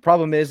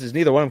 Problem is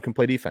neither one of them can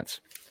play defense.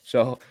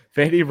 So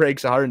Vandy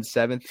ranks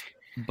 107th,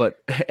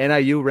 but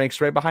NIU ranks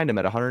right behind him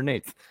at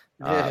 108th.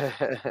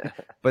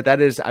 But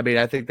that is,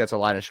 I think that's a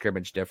line of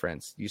scrimmage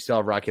difference. You still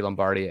have Rocky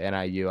Lombardi at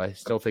NIU. I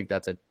still think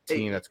that's a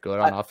team that's good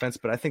on offense,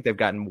 but I think they've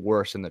gotten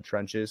worse in the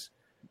trenches.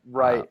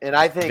 Right, and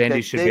I think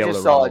they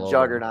just saw a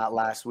juggernaut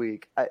last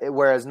week,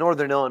 whereas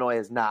Northern Illinois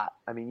is not.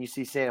 You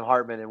see Sam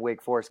Hartman and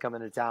Wake Forest coming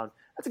to town.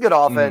 That's a good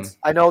offense.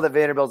 I know that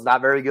Vanderbilt's not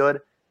very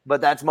good,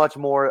 but that's much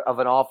more of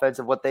an offense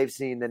of what they've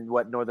seen than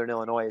what Northern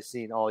Illinois has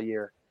seen all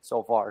year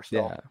so far. So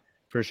yeah,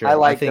 for sure.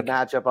 I think the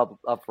matchup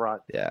up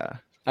front. Yeah,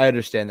 I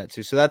understand that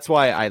too. So that's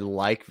why I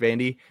like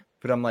Vandy,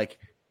 but I'm like,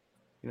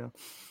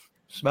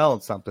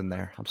 smelling something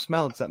there. I'm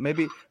smelling something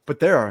maybe,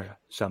 but there are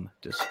some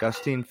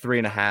disgusting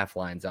 3.5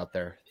 lines out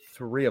there.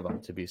 3 of them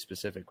to be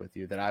specific with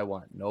you that I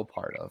want no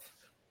part of.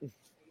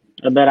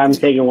 I bet I'm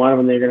taking one of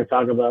them that you're going to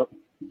talk about.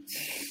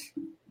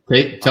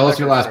 Okay, tell us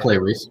your last play,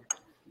 Reese.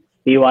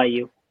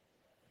 BYU.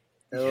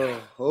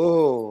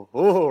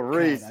 Oh,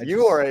 Reese,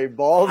 you are a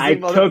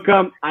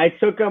ballsy I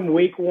took them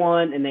week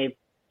 1, and they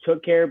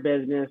took care of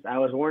business. I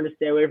was warned to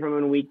stay away from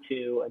them in week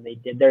 2, and they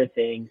did their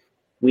thing.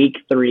 Week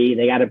 3,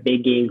 they got a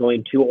big game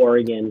going to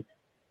Oregon.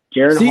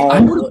 Jaron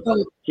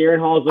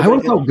Hall's I would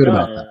have felt good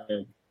about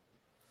that.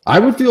 I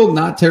would feel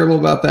not terrible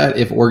about that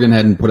if Oregon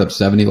hadn't put up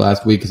 70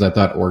 last week because I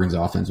thought Oregon's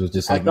offense was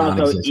just like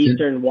non-existent.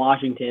 Eastern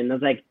Washington. I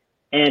was like,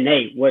 and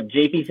hey, what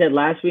JP said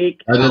last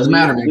week. It doesn't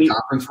matter, man.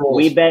 Conference rules.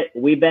 We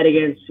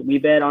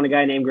bet on a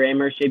guy named Graham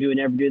Mercer. JP would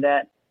never do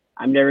that.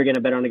 I'm never going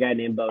to bet on a guy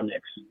named Bo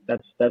Nix.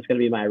 That's going to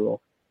be my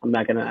rule. I'm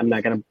not gonna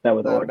bet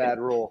with Oregon. Not a bad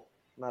rule.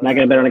 I'm not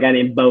going to bet on a guy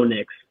named Bo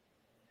Nix.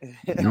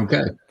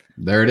 Okay,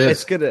 there it is.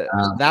 It's gonna.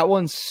 That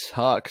one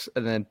sucks.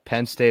 And then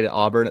Penn State at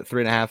Auburn at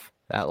 3.5.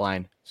 That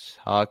line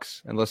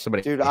sucks unless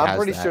somebody. Dude, I'm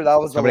pretty sure that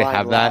was the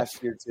line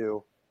last year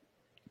too.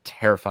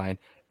 Terrifying.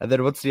 And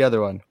then what's the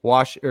other one?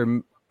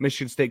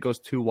 Michigan State goes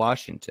to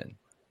Washington.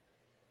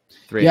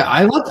 3. Yeah,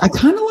 I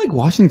kind of like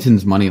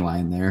Washington's money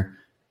line there.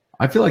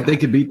 I feel like they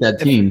could beat that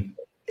team.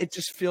 It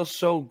just feels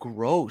so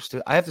gross.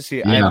 I have to see.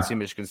 Yeah. I haven't seen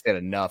Michigan State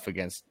enough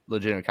against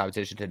legitimate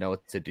competition to know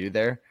what to do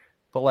there.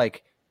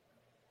 But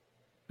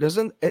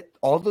doesn't it?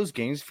 All those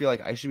games feel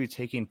like I should be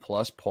taking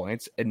plus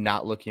points and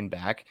not looking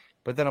back.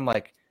 But then I'm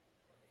like,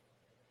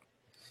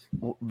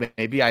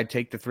 maybe I'd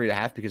take the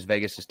 3.5 because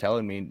Vegas is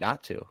telling me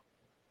not to.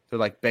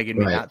 They're begging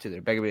me not to.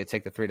 They're begging me to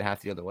take the 3.5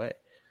 the other way.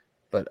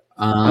 But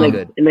I'm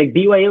good. And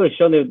BYU has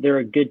shown that they're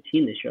a good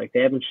team this year.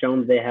 They haven't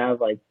shown they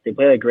have they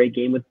played a great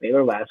game with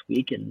Baylor last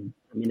week, and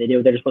they did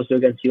what they're supposed to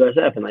do against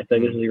USF, and I feel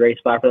like this is a great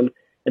spot for them.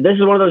 And this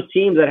is one of those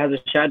teams that has a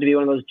shot to be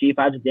one of those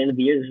G5s at the end of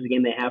the year. This is a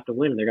game they have to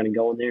win, and they're going to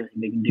go in there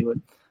and they can do it.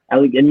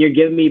 And you're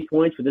giving me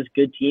points for this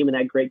good team and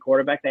that great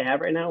quarterback they have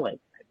right now. I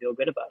feel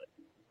good about it.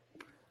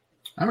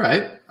 All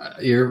right.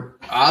 You're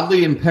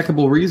oddly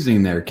impeccable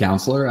reasoning there,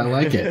 counselor. I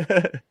like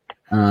it.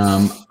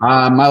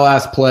 My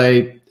last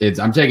play,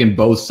 I'm taking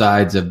both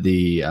sides of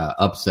the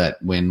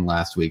upset win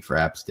last week for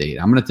App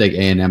State. I'm going to take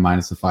A&M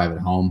minus the 5 at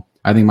home.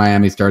 I think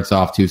Miami starts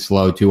off too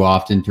slow too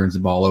often, turns the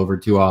ball over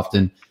too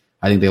often.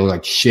 I think they look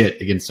like shit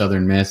against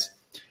Southern Miss.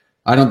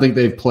 I don't think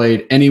they've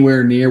played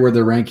anywhere near where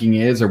the ranking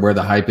is or where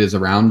the hype is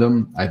around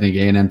them. I think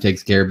A&M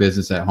takes care of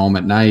business at home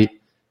at night,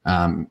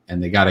 and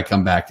they got to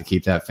come back to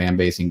keep that fan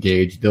base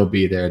engaged. They'll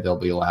be there. They'll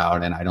be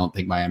loud, and I don't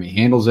think Miami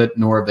handles it,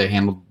 nor have they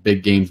handled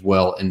big games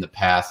well in the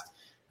past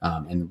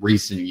in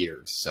recent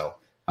years. So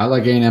I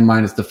like A&M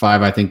minus the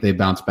 5. I think they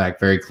bounce back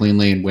very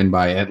cleanly and win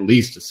by at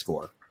least a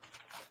score.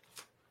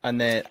 And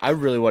then I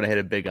really want to hit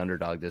a big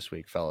underdog this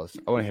week, fellas.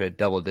 I want to hit a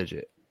double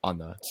digit on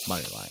the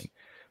money line,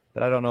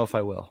 but I don't know if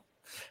I will.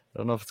 I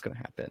don't know if it's going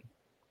to happen.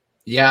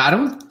 Yeah, I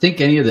don't think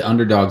any of the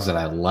underdogs that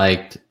I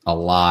liked a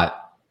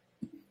lot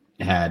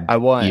had.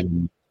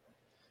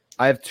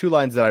 I have two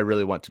lines that I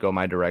really want to go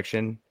my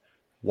direction.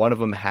 One of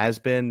them has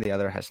been, the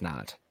other has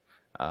not.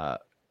 Can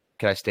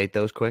I state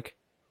those quick?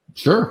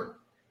 Sure.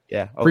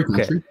 Yeah. Free Okay.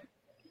 country.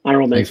 I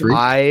don't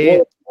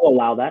know. We'll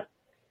allow that.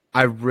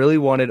 I really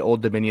wanted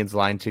Old Dominion's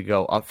line to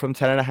go up from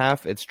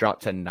 10.5. It's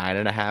dropped to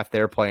 9.5.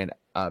 They're playing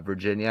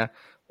Virginia.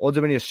 Old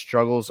Dominion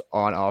struggles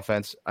on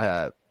offense,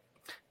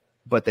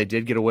 but they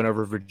did get a win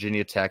over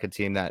Virginia Tech, a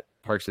team that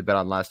Parks had bet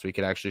on last week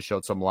and actually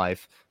showed some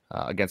life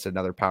against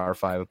another Power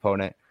 5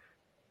 opponent.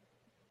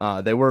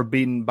 They were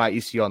beaten by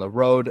ECU on the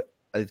road.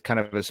 It's kind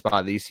of a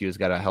spot. The ECU has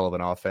got a hell of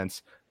an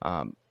offense.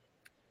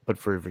 But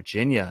for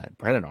Virginia,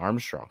 Brennan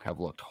Armstrong have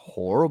looked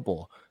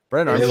horrible.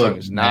 Brennan Armstrong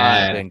has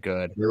not been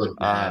good. They look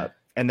bad.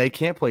 And they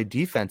can't play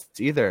defense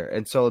either.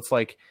 And so it's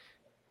like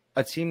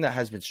a team that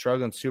has been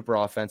struggling super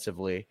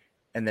offensively,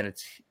 and then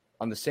it's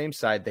on the same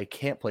side, they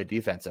can't play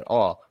defense at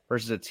all,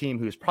 versus a team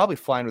who's probably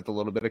flying with a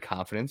little bit of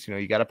confidence. You know,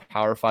 you got a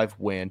Power 5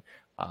 win.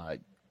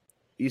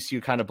 ECU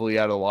kind of blew you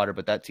out of the water,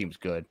 but that team's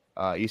good.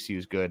 ECU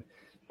is good.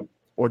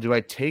 Or do I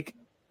take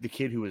the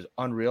kid who was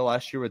unreal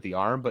last year with the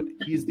arm, but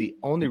he's the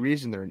only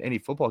reason they're in any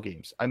football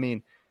games? I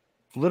mean,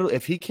 literally,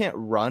 if he can't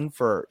run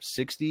for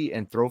 60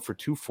 and throw for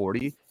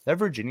 240, that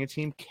Virginia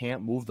team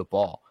can't move the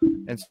ball.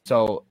 And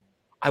so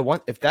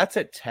if that's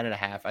at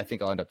 10.5, I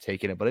think I'll end up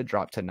taking it, but it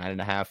dropped to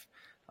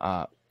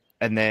 9.5.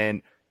 And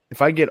then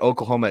if I get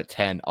Oklahoma at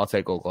 10, I'll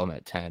take Oklahoma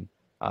at 10.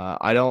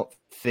 I don't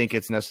think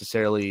it's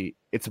necessarily,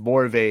 it's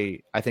more of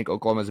I think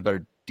Oklahoma's a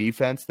better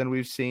defense than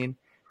we've seen.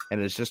 And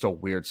it's just a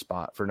weird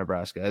spot for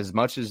Nebraska. As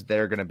much as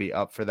they're going to be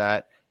up for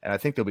that, and I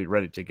think they'll be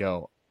ready to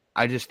go,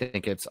 I just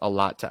think it's a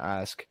lot to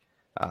ask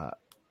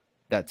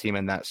that team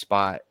in that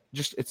spot.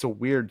 It's just a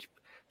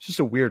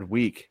weird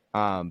week.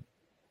 And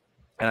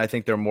I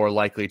think they're more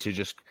likely to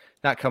just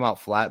not come out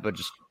flat, but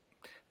just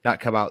not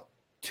come out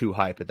too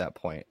hype at that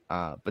point.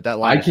 But that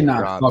line, I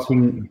cannot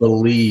fucking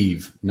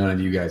believe none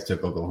of you guys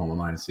took Oklahoma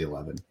minus the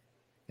 11.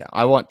 Yeah,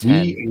 I want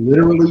 10. We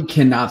literally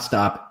cannot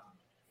stop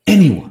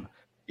anyone.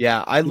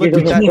 Yeah, I looked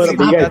at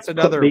that. That's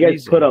another reason. You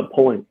guys put up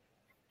points.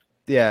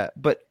 Yeah,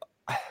 but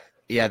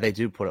yeah, they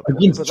do put up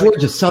against points.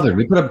 Georgia Southern.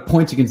 We put up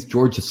points against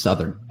Georgia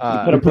Southern.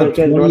 We put up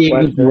 28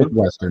 against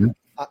Northwestern.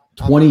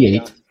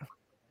 28.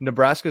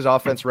 Nebraska's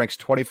offense ranks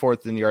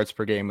 24th in yards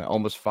per game,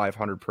 almost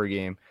 500 per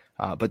game.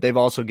 But they've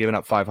also given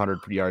up 500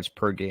 yards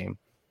per game.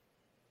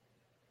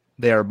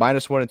 They are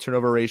 -1 in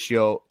turnover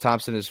ratio.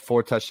 Thompson is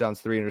 4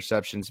 touchdowns, 3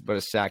 interceptions, but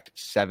is sacked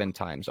 7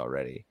 times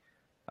already.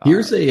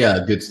 Here's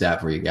a good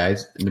stat for you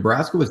guys.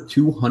 Nebraska was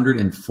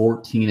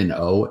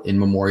 214-0 in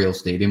Memorial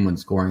Stadium when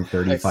scoring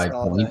 35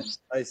 points.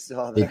 I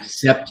saw that.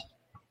 Except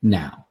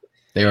now.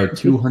 They are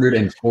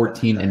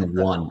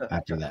 214-1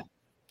 after that.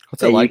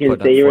 What's it like? You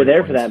can say you were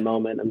there for that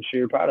moment. I'm sure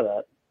you're proud of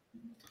that.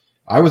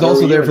 I was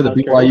also there for the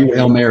BYU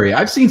Hail Mary.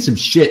 I've seen some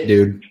shit,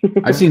 dude.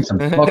 I've seen some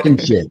fucking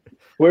shit.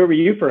 Where were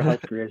you for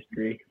Husker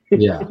history?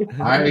 Yeah,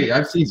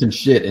 I've seen some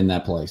shit in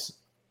that place.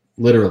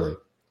 Literally.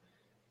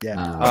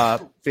 Yeah.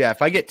 Yeah,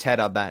 if I get 10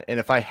 on that, and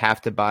if I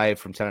have to buy it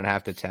from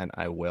 10.5 to 10,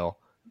 I will.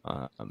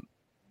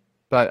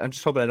 But I'm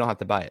just hoping I don't have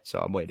to buy it, so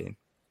I'm waiting.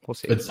 We'll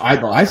see.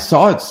 I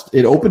saw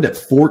it opened at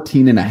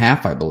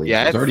 14.5, I believe.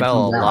 Yeah, it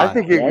fell a lot. I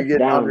think you can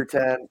get under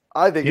 10.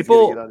 I think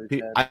people, it's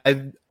get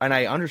under 10.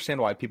 I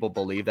understand why people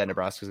believe that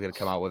Nebraska is going to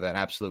come out with an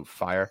absolute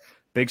fire.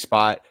 Big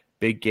spot,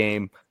 big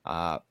game.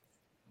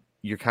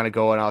 You're kind of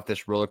going off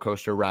this roller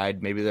coaster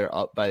ride. Maybe they're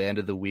up by the end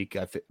of the week.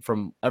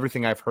 From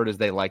everything I've heard, is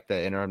they like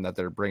the interim that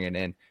they're bringing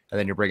in, and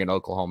then you're bringing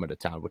Oklahoma to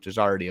town, which is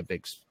already a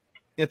big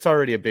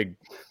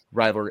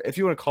rivalry. If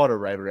you want to call it a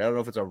rivalry, I don't know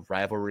if it's a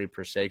rivalry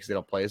per se because they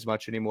don't play as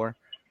much anymore,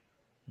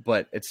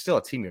 but it's still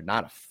a team you're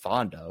not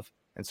fond of,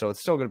 and so it's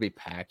still going to be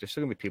packed. There's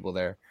still going to be people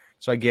there,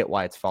 so I get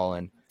why it's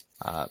fallen.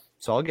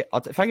 So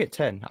if I get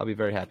 10, I'll be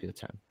very happy with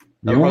 10.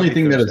 The only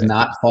thing that has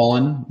not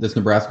fallen this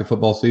Nebraska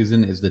football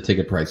season is the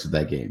ticket price of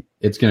that game.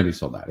 It's going to be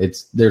sold out.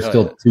 They're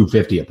still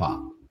 $250 a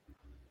pop.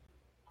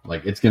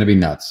 Like, it's going to be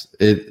nuts.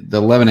 The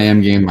 11 a.m.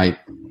 game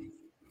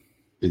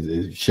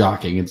is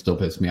shocking. It still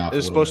pissed me off. It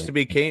was supposed to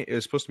be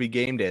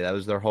game day. That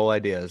was their whole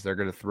idea. Is they're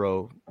going to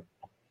throw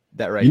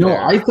that right.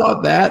 I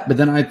thought that, but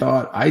then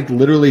I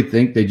literally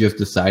think they just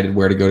decided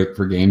where to go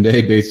for game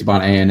day based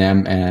upon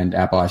A&M and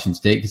Appalachian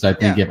State. Because I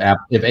think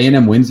if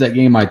A&M wins that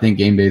game, I think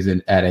game day's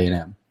at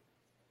A&M.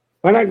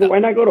 Why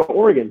not go to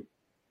Oregon?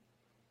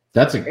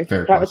 That's a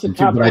fair question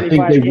too, but I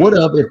think they would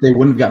have if they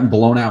wouldn't have gotten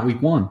blown out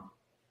week 1.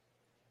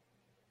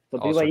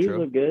 But BYU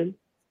look good.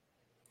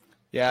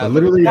 Yeah, but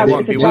literally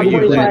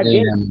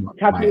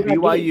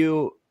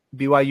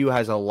BYU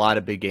has a lot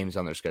of big games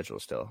on their schedule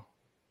still,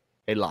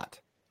 a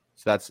lot.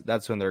 So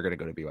that's when they're going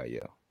to go to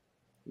BYU.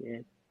 Yeah,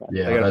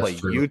 they're going to play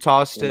true.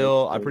 Utah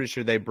still. I'm pretty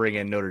sure they bring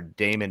in Notre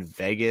Dame and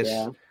Vegas.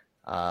 Yeah.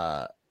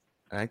 I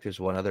think there's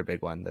one other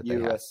big one that they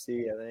have.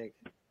 USC, I think.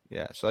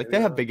 Yeah, so they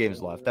have big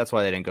games left. That's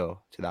why they didn't go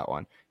to that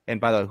one.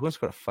 And by the way, who wants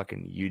to go to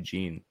fucking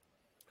Eugene?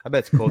 I bet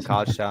it's cool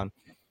college town.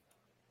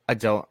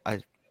 You'll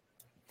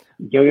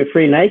get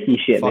free Nike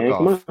shit, man.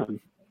 Off. Come on.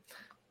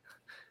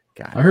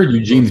 God. I heard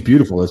Eugene's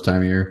beautiful this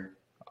time of year.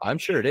 I'm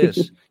sure it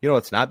is. You know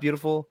what's not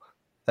beautiful?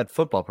 That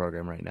football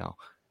program right now.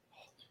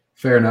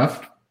 Fair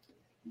enough.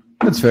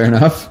 That's fair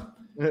enough.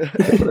 They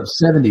put up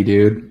 70,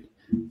 dude.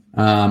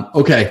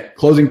 Okay,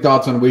 closing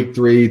thoughts on week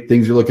 3.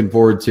 Things you're looking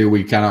forward to.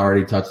 We kind of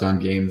already touched on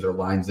games or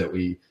lines that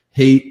we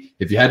hate.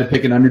 If you had to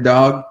pick an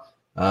underdog,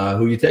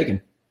 who you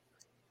taking?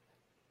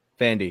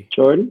 Vandy.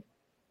 Jordan?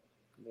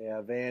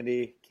 Yeah,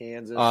 Vandy,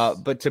 Kansas.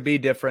 But to be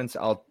different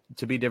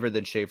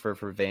than Schaefer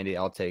for Vandy,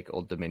 I'll take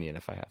Old Dominion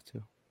if I have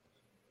to.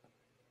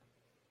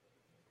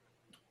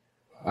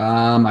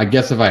 I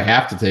guess if I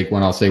have to take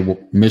one, I'll say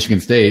Michigan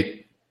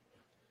State.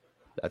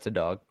 That's a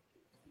dog.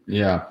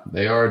 Yeah,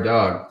 they are a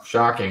dog.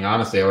 Shocking,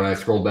 honestly. When I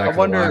scrolled back, I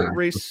wonder, to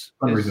Reese,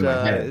 the line, for some reason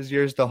my head. is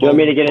yours the Do you home?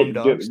 want me to home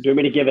dogs? do you want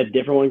me to give a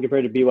different one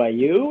compared to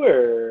BYU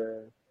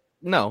or?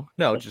 No,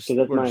 just So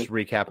that's we're mine. just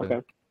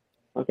recapping.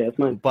 Okay, that's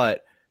mine.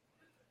 But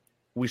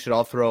we should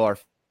all throw our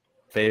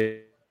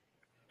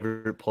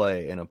favorite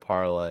play in a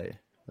parlay.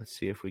 Let's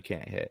see if we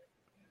can't hit.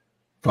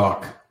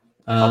 Fuck.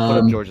 I'll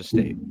put up Georgia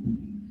State.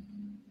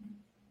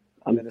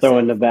 I'm Minnesota.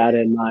 throwing Nevada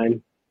in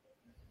mine.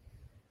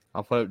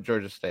 I'll put up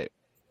Georgia State.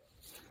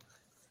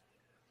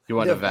 You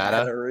want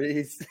Nevada?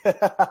 Reese. All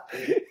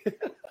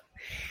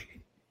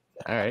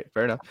right,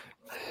 fair enough.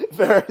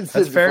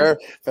 That's fair.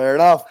 Fair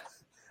enough.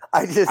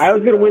 I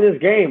was gonna win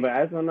this game, but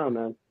I don't know,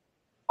 man.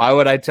 Why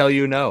would I tell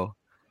you no?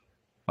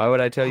 Why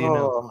would I tell you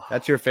no? Oh.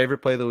 That's your favorite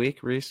play of the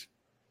week, Reese?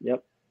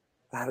 Yep.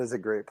 That is a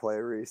great play,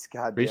 Reese.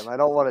 God Reese? damn, I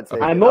don't want to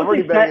take. I'm it. most I've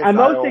already bet against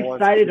Iowa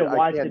once, excited to dude. I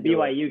watch the can't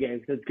do it. BYU game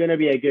because it's gonna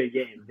be a good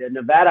game. The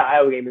Nevada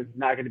Iowa game is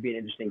not gonna be an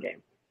interesting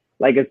game.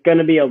 Like it's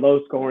gonna be a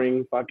low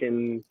scoring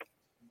fucking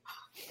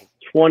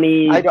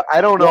 20. I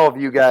don't know if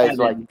you guys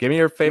like Give me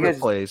your favorite guys-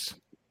 plays.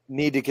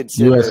 need to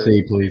consider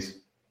USC, please.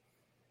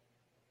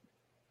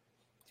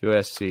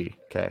 USC.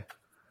 Okay.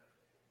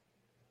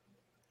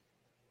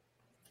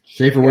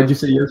 Schaefer, what did you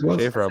say yours was?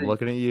 Schaefer, I'm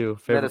looking at you.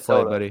 Favorite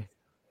Minnesota. play, buddy.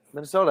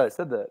 Minnesota. I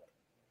said that.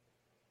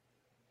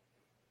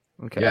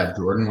 Okay. Yeah,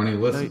 Jordan, when you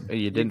listen. No,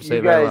 you didn't You say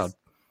it out loud.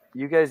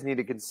 You guys need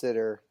to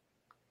consider.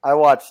 I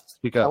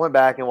Speak up. went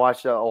back and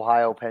watched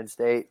Ohio Penn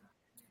State.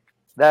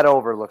 That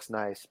over looks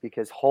nice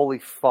because holy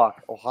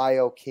fuck,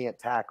 Ohio can't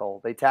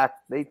tackle. They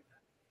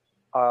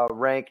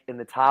rank in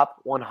the top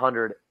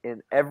 100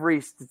 in every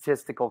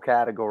statistical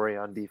category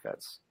on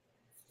defense.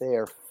 They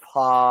are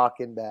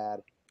fucking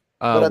bad.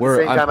 But at the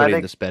same I'm time,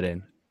 putting this bet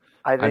in.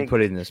 I I'm think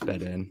putting this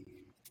bet in.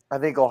 I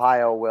think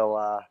Ohio will.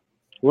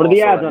 What are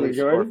the also odds at on it, least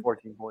score Jordan?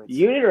 14 points.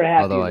 Unit or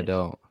half Although I unit?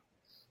 don't.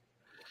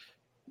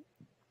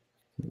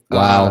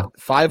 Wow.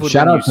 5 would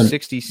Shout win out you to-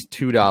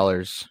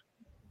 $62.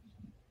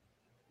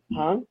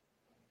 Huh?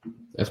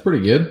 That's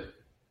pretty good.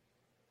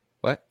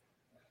 What?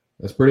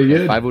 That's pretty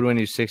good. 5 would win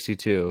you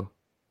 62.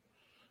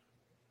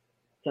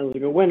 Sounds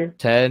like a winner.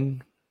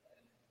 10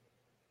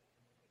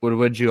 would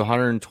win you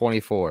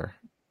 124.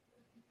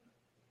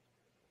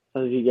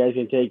 Sounds like you guys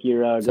can take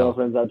your So-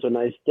 girlfriends out to a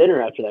nice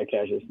dinner after that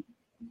cashes.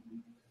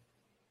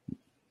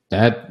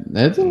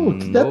 That's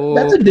No.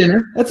 a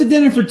dinner. That's a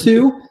dinner for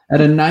 2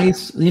 at a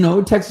nice,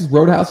 Texas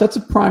Roadhouse. That's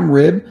a prime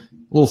rib. A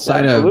little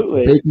side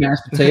Absolutely. of baked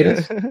mashed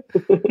potatoes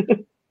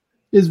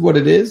is what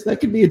it is.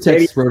 That could be a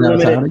Texas Roadhouse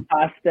Limited outing.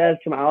 pastas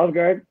from Olive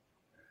Garden.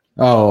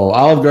 Oh,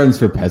 Olive Garden's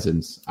for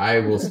peasants. I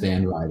will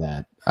stand by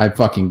that. I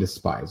fucking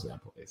despise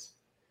that place.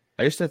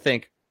 I used to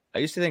think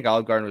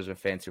Olive Garden was a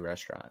fancy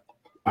restaurant.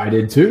 I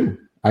did too.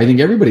 I think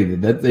everybody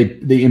did that.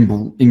 They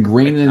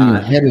ingrained it in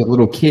your head as a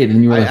little kid,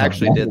 and you were I like,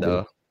 actually did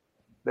though.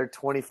 They're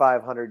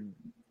 2,500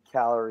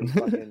 calorie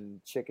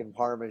fucking chicken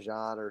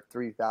parmesan or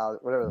 3,000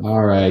 whatever.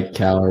 All right,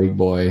 calorie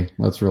boy,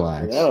 let's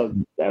relax.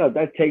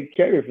 That takes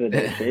care of you for the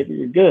day, Schaefer.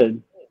 You're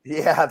good.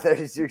 Yeah,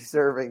 there's your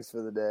servings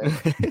for the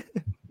day.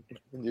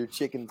 And your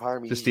chicken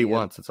parmesan. Just eat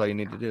once. That's all you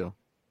need to do.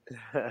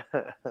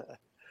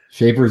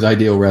 Schaefer's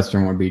ideal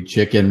restaurant would be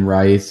chicken,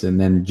 rice, and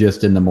then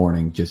just in the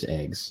morning, just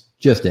eggs.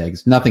 Just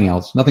eggs. Nothing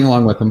else. Nothing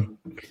along with them.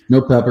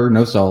 No pepper,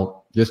 no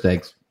salt, just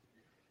eggs.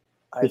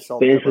 I Just salt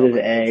finish pepper with his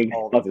on my eggs egg.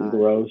 all the Fucking time.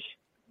 gross.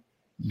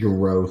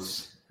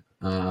 Gross.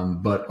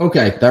 But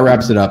okay, that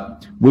wraps it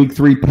up. Week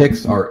 3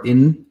 picks are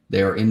in.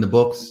 They are in the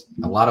books.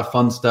 A lot of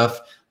fun stuff.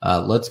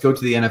 Let's go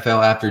to the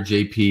NFL after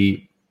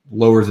JP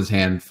lowers his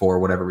hand for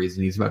whatever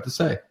reason he's about to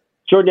say.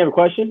 Jordan, you have a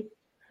question?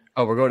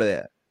 Oh, we're going to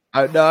that.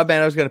 No,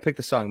 man, I was going to pick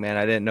the song, man.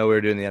 I didn't know we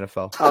were doing the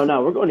NFL. Oh,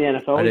 no, we're going to the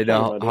NFL. I didn't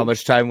know how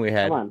much time we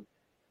had. Come on.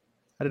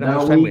 I didn't know how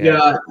Now much time we we had.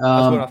 got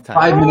going off time.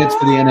 5 minutes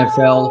for the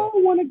NFL. Oh,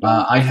 wanna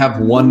go. I have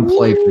one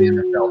play for the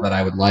NFL that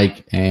I would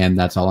like, and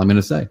that's all I'm going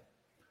to say.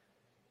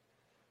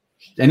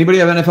 Anybody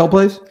have NFL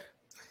plays?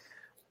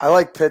 I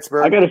like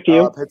Pittsburgh. I got a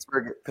few.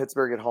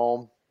 Pittsburgh at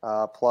home,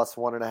 plus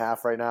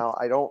 1.5 right now.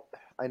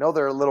 I know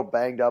they're a little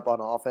banged up on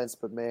offense,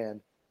 but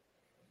man,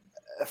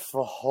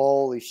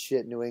 holy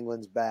shit, New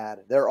England's bad.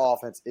 Their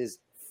offense is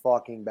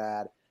fucking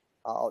bad.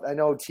 I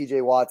know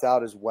TJ Watt's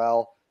out as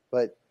well,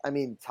 but I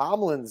mean,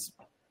 Tomlin's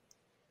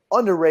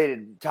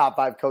underrated top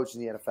 5 coach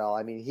in the NFL.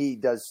 I mean, he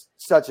does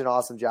such an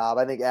awesome job.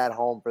 I think at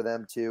home for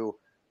them too.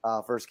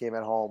 First game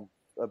at home,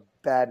 a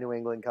bad New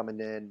England coming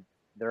in.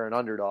 They're an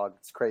underdog.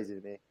 It's crazy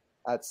to me.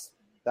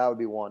 That would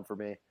be one for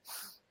me.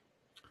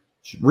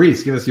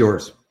 Reese, give us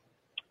yours.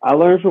 I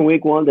learned from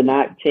week 1 to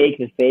not take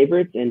the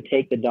favorites and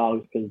take the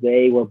dogs because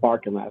they were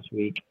barking last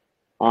week.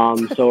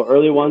 So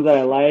early ones that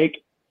I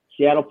like,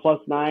 Seattle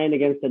 +9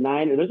 against the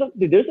 9.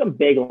 There's some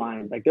big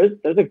lines. Like there's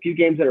a few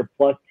games that are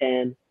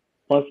 +10,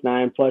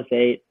 +9,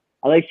 +8.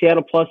 I like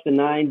Seattle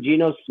 +9.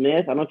 Geno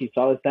Smith, I don't know if you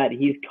saw this stat.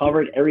 He's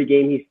covered every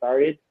game he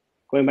started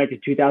going back to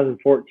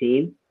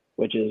 2014,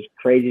 which is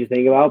crazy to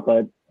think about,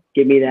 but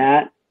give me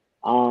that.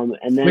 And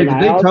then Wait,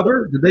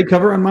 did they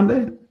cover on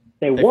Monday?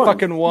 They They won.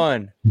 fucking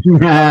won.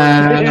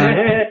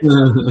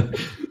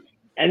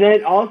 And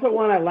then also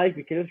one I like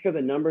because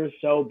the number is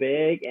so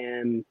big,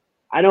 and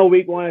I know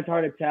week 1 it's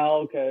hard to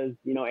tell because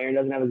Aaron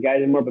doesn't have his guys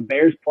anymore. But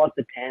Bears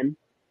 +10,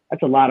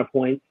 that's a lot of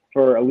points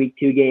for a week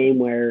 2 game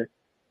where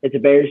it's a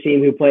Bears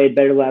team who played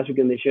better last week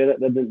than they should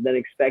than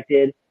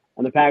expected,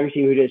 and the Packers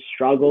team who just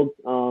struggled,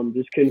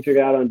 just couldn't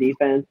figure it out on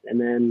defense, and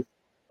then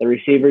the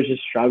receivers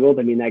just struggled.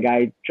 I mean, that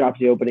guy drops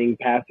the opening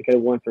pass that could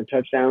have won for a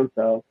touchdown,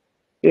 so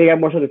they got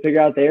more stuff to figure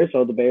out there.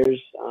 So the Bears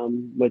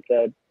with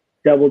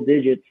double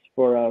digits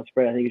for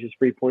spread, I think it's just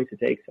 3 points to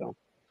take. So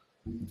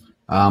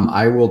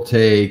I will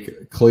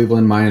take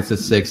Cleveland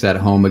 -6 at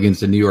home against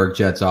the New York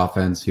Jets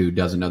offense who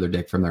doesn't know their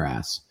dick from their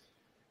ass.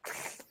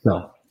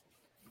 So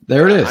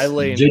there it is. I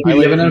lean JP, do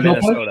you have an NFL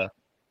play? Minnesota.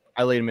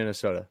 I lean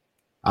Minnesota.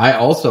 I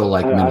also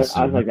like I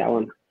Minnesota like that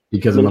one.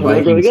 because I'm a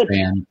Minnesota's Vikings really good.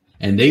 fan,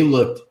 and they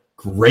looked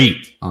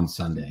great on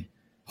Sunday.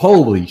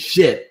 Holy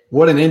shit.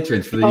 What an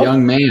entrance for the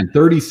young man.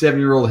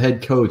 37-year-old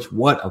head coach.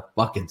 What a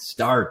fucking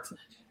start.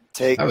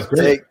 Take That was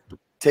great.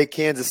 take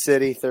Kansas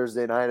City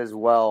Thursday night as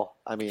well.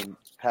 I mean,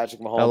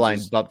 Patrick Mahomes. That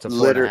line's up to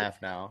 4.5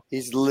 now.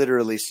 He's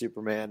literally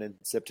Superman in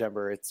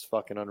September. It's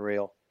fucking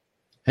unreal.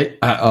 Hey,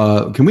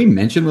 can we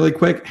mention really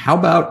quick, how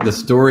about the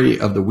story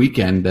of the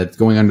weekend that's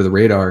going under the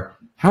radar?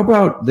 How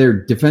about their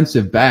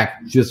defensive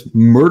back just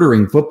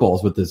murdering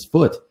footballs with his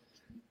foot?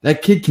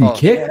 That kid can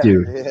kick, yeah,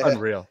 dude. yeah.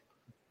 Unreal.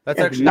 That's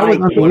That's actually that was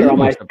 19 on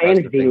my most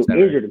impressive fantasy who things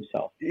ever. injured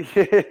himself.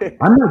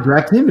 I'm not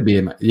drafting him to be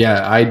in my –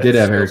 yeah, I did That's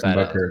have so Harrison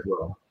badass. Butker as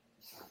well.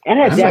 And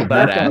had I'm Dak so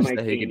Prescott on Badass my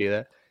that he team. could do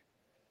that.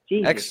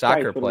 Jesus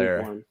Ex-soccer Christ, what a player.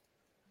 week 1.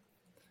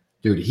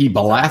 Dude, he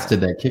blasted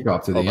that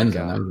kickoff to the Oh my end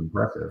zone. God. That was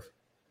impressive.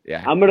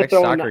 Yeah, I'm gonna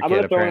throw in ex-soccer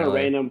a kid,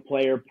 random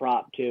player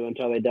prop too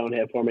until they don't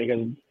hit for me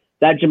because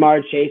that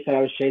Jamar Chase that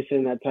I was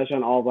chasing that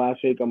touchdown all of last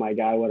week. Oh my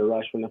God, what a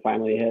rush when it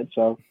finally hit!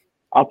 So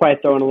I'll probably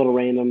throw in a little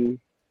random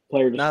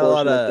player Not a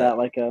lot distortion of-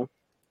 like that,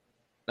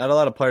 Not a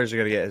lot of players are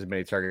going to get as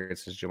many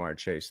targets as Jamar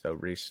Chase, though,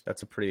 Reese.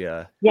 That's a pretty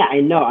Yeah,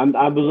 I know.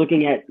 I was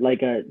looking at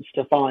like a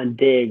Stephon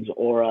Diggs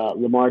or a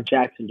Lamar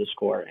Jackson to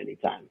score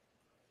anytime.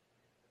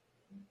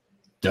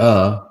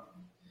 Duh.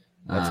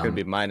 that's going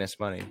to be minus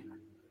money.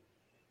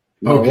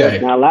 Okay.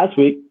 Now last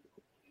week,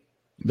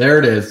 There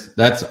it is.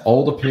 That's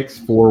all the picks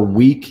for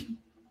week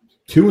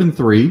 2 and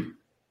 3,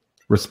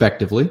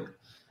 respectively.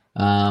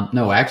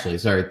 No, actually,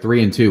 sorry,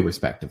 3 and 2,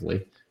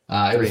 respectively.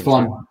 It was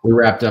fun. We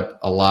wrapped up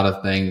a lot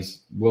of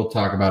things. We'll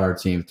talk about our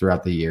team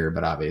throughout the year,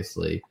 but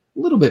obviously a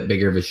little bit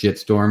bigger of a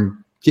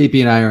shitstorm.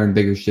 JP and I are in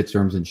bigger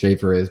shitstorms than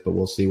Schaefer is, but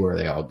we'll see where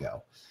they all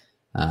go.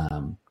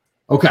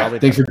 Okay, Probably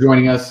thanks for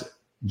joining us.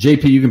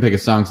 JP, you can pick a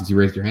song since you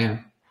raised your hand.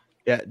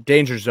 Yeah,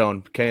 danger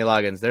zone, Kenny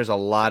Loggins. There's a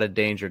lot of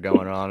danger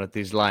going on with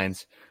these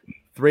lines.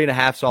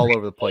 3.5's all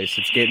over the place.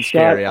 It's getting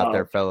scary out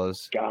there,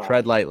 fellas. God.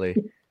 Tread lightly.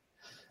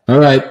 All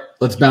right,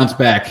 let's bounce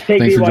back. take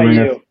Thanks for joining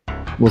BYU.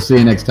 us. We'll see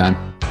you next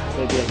time.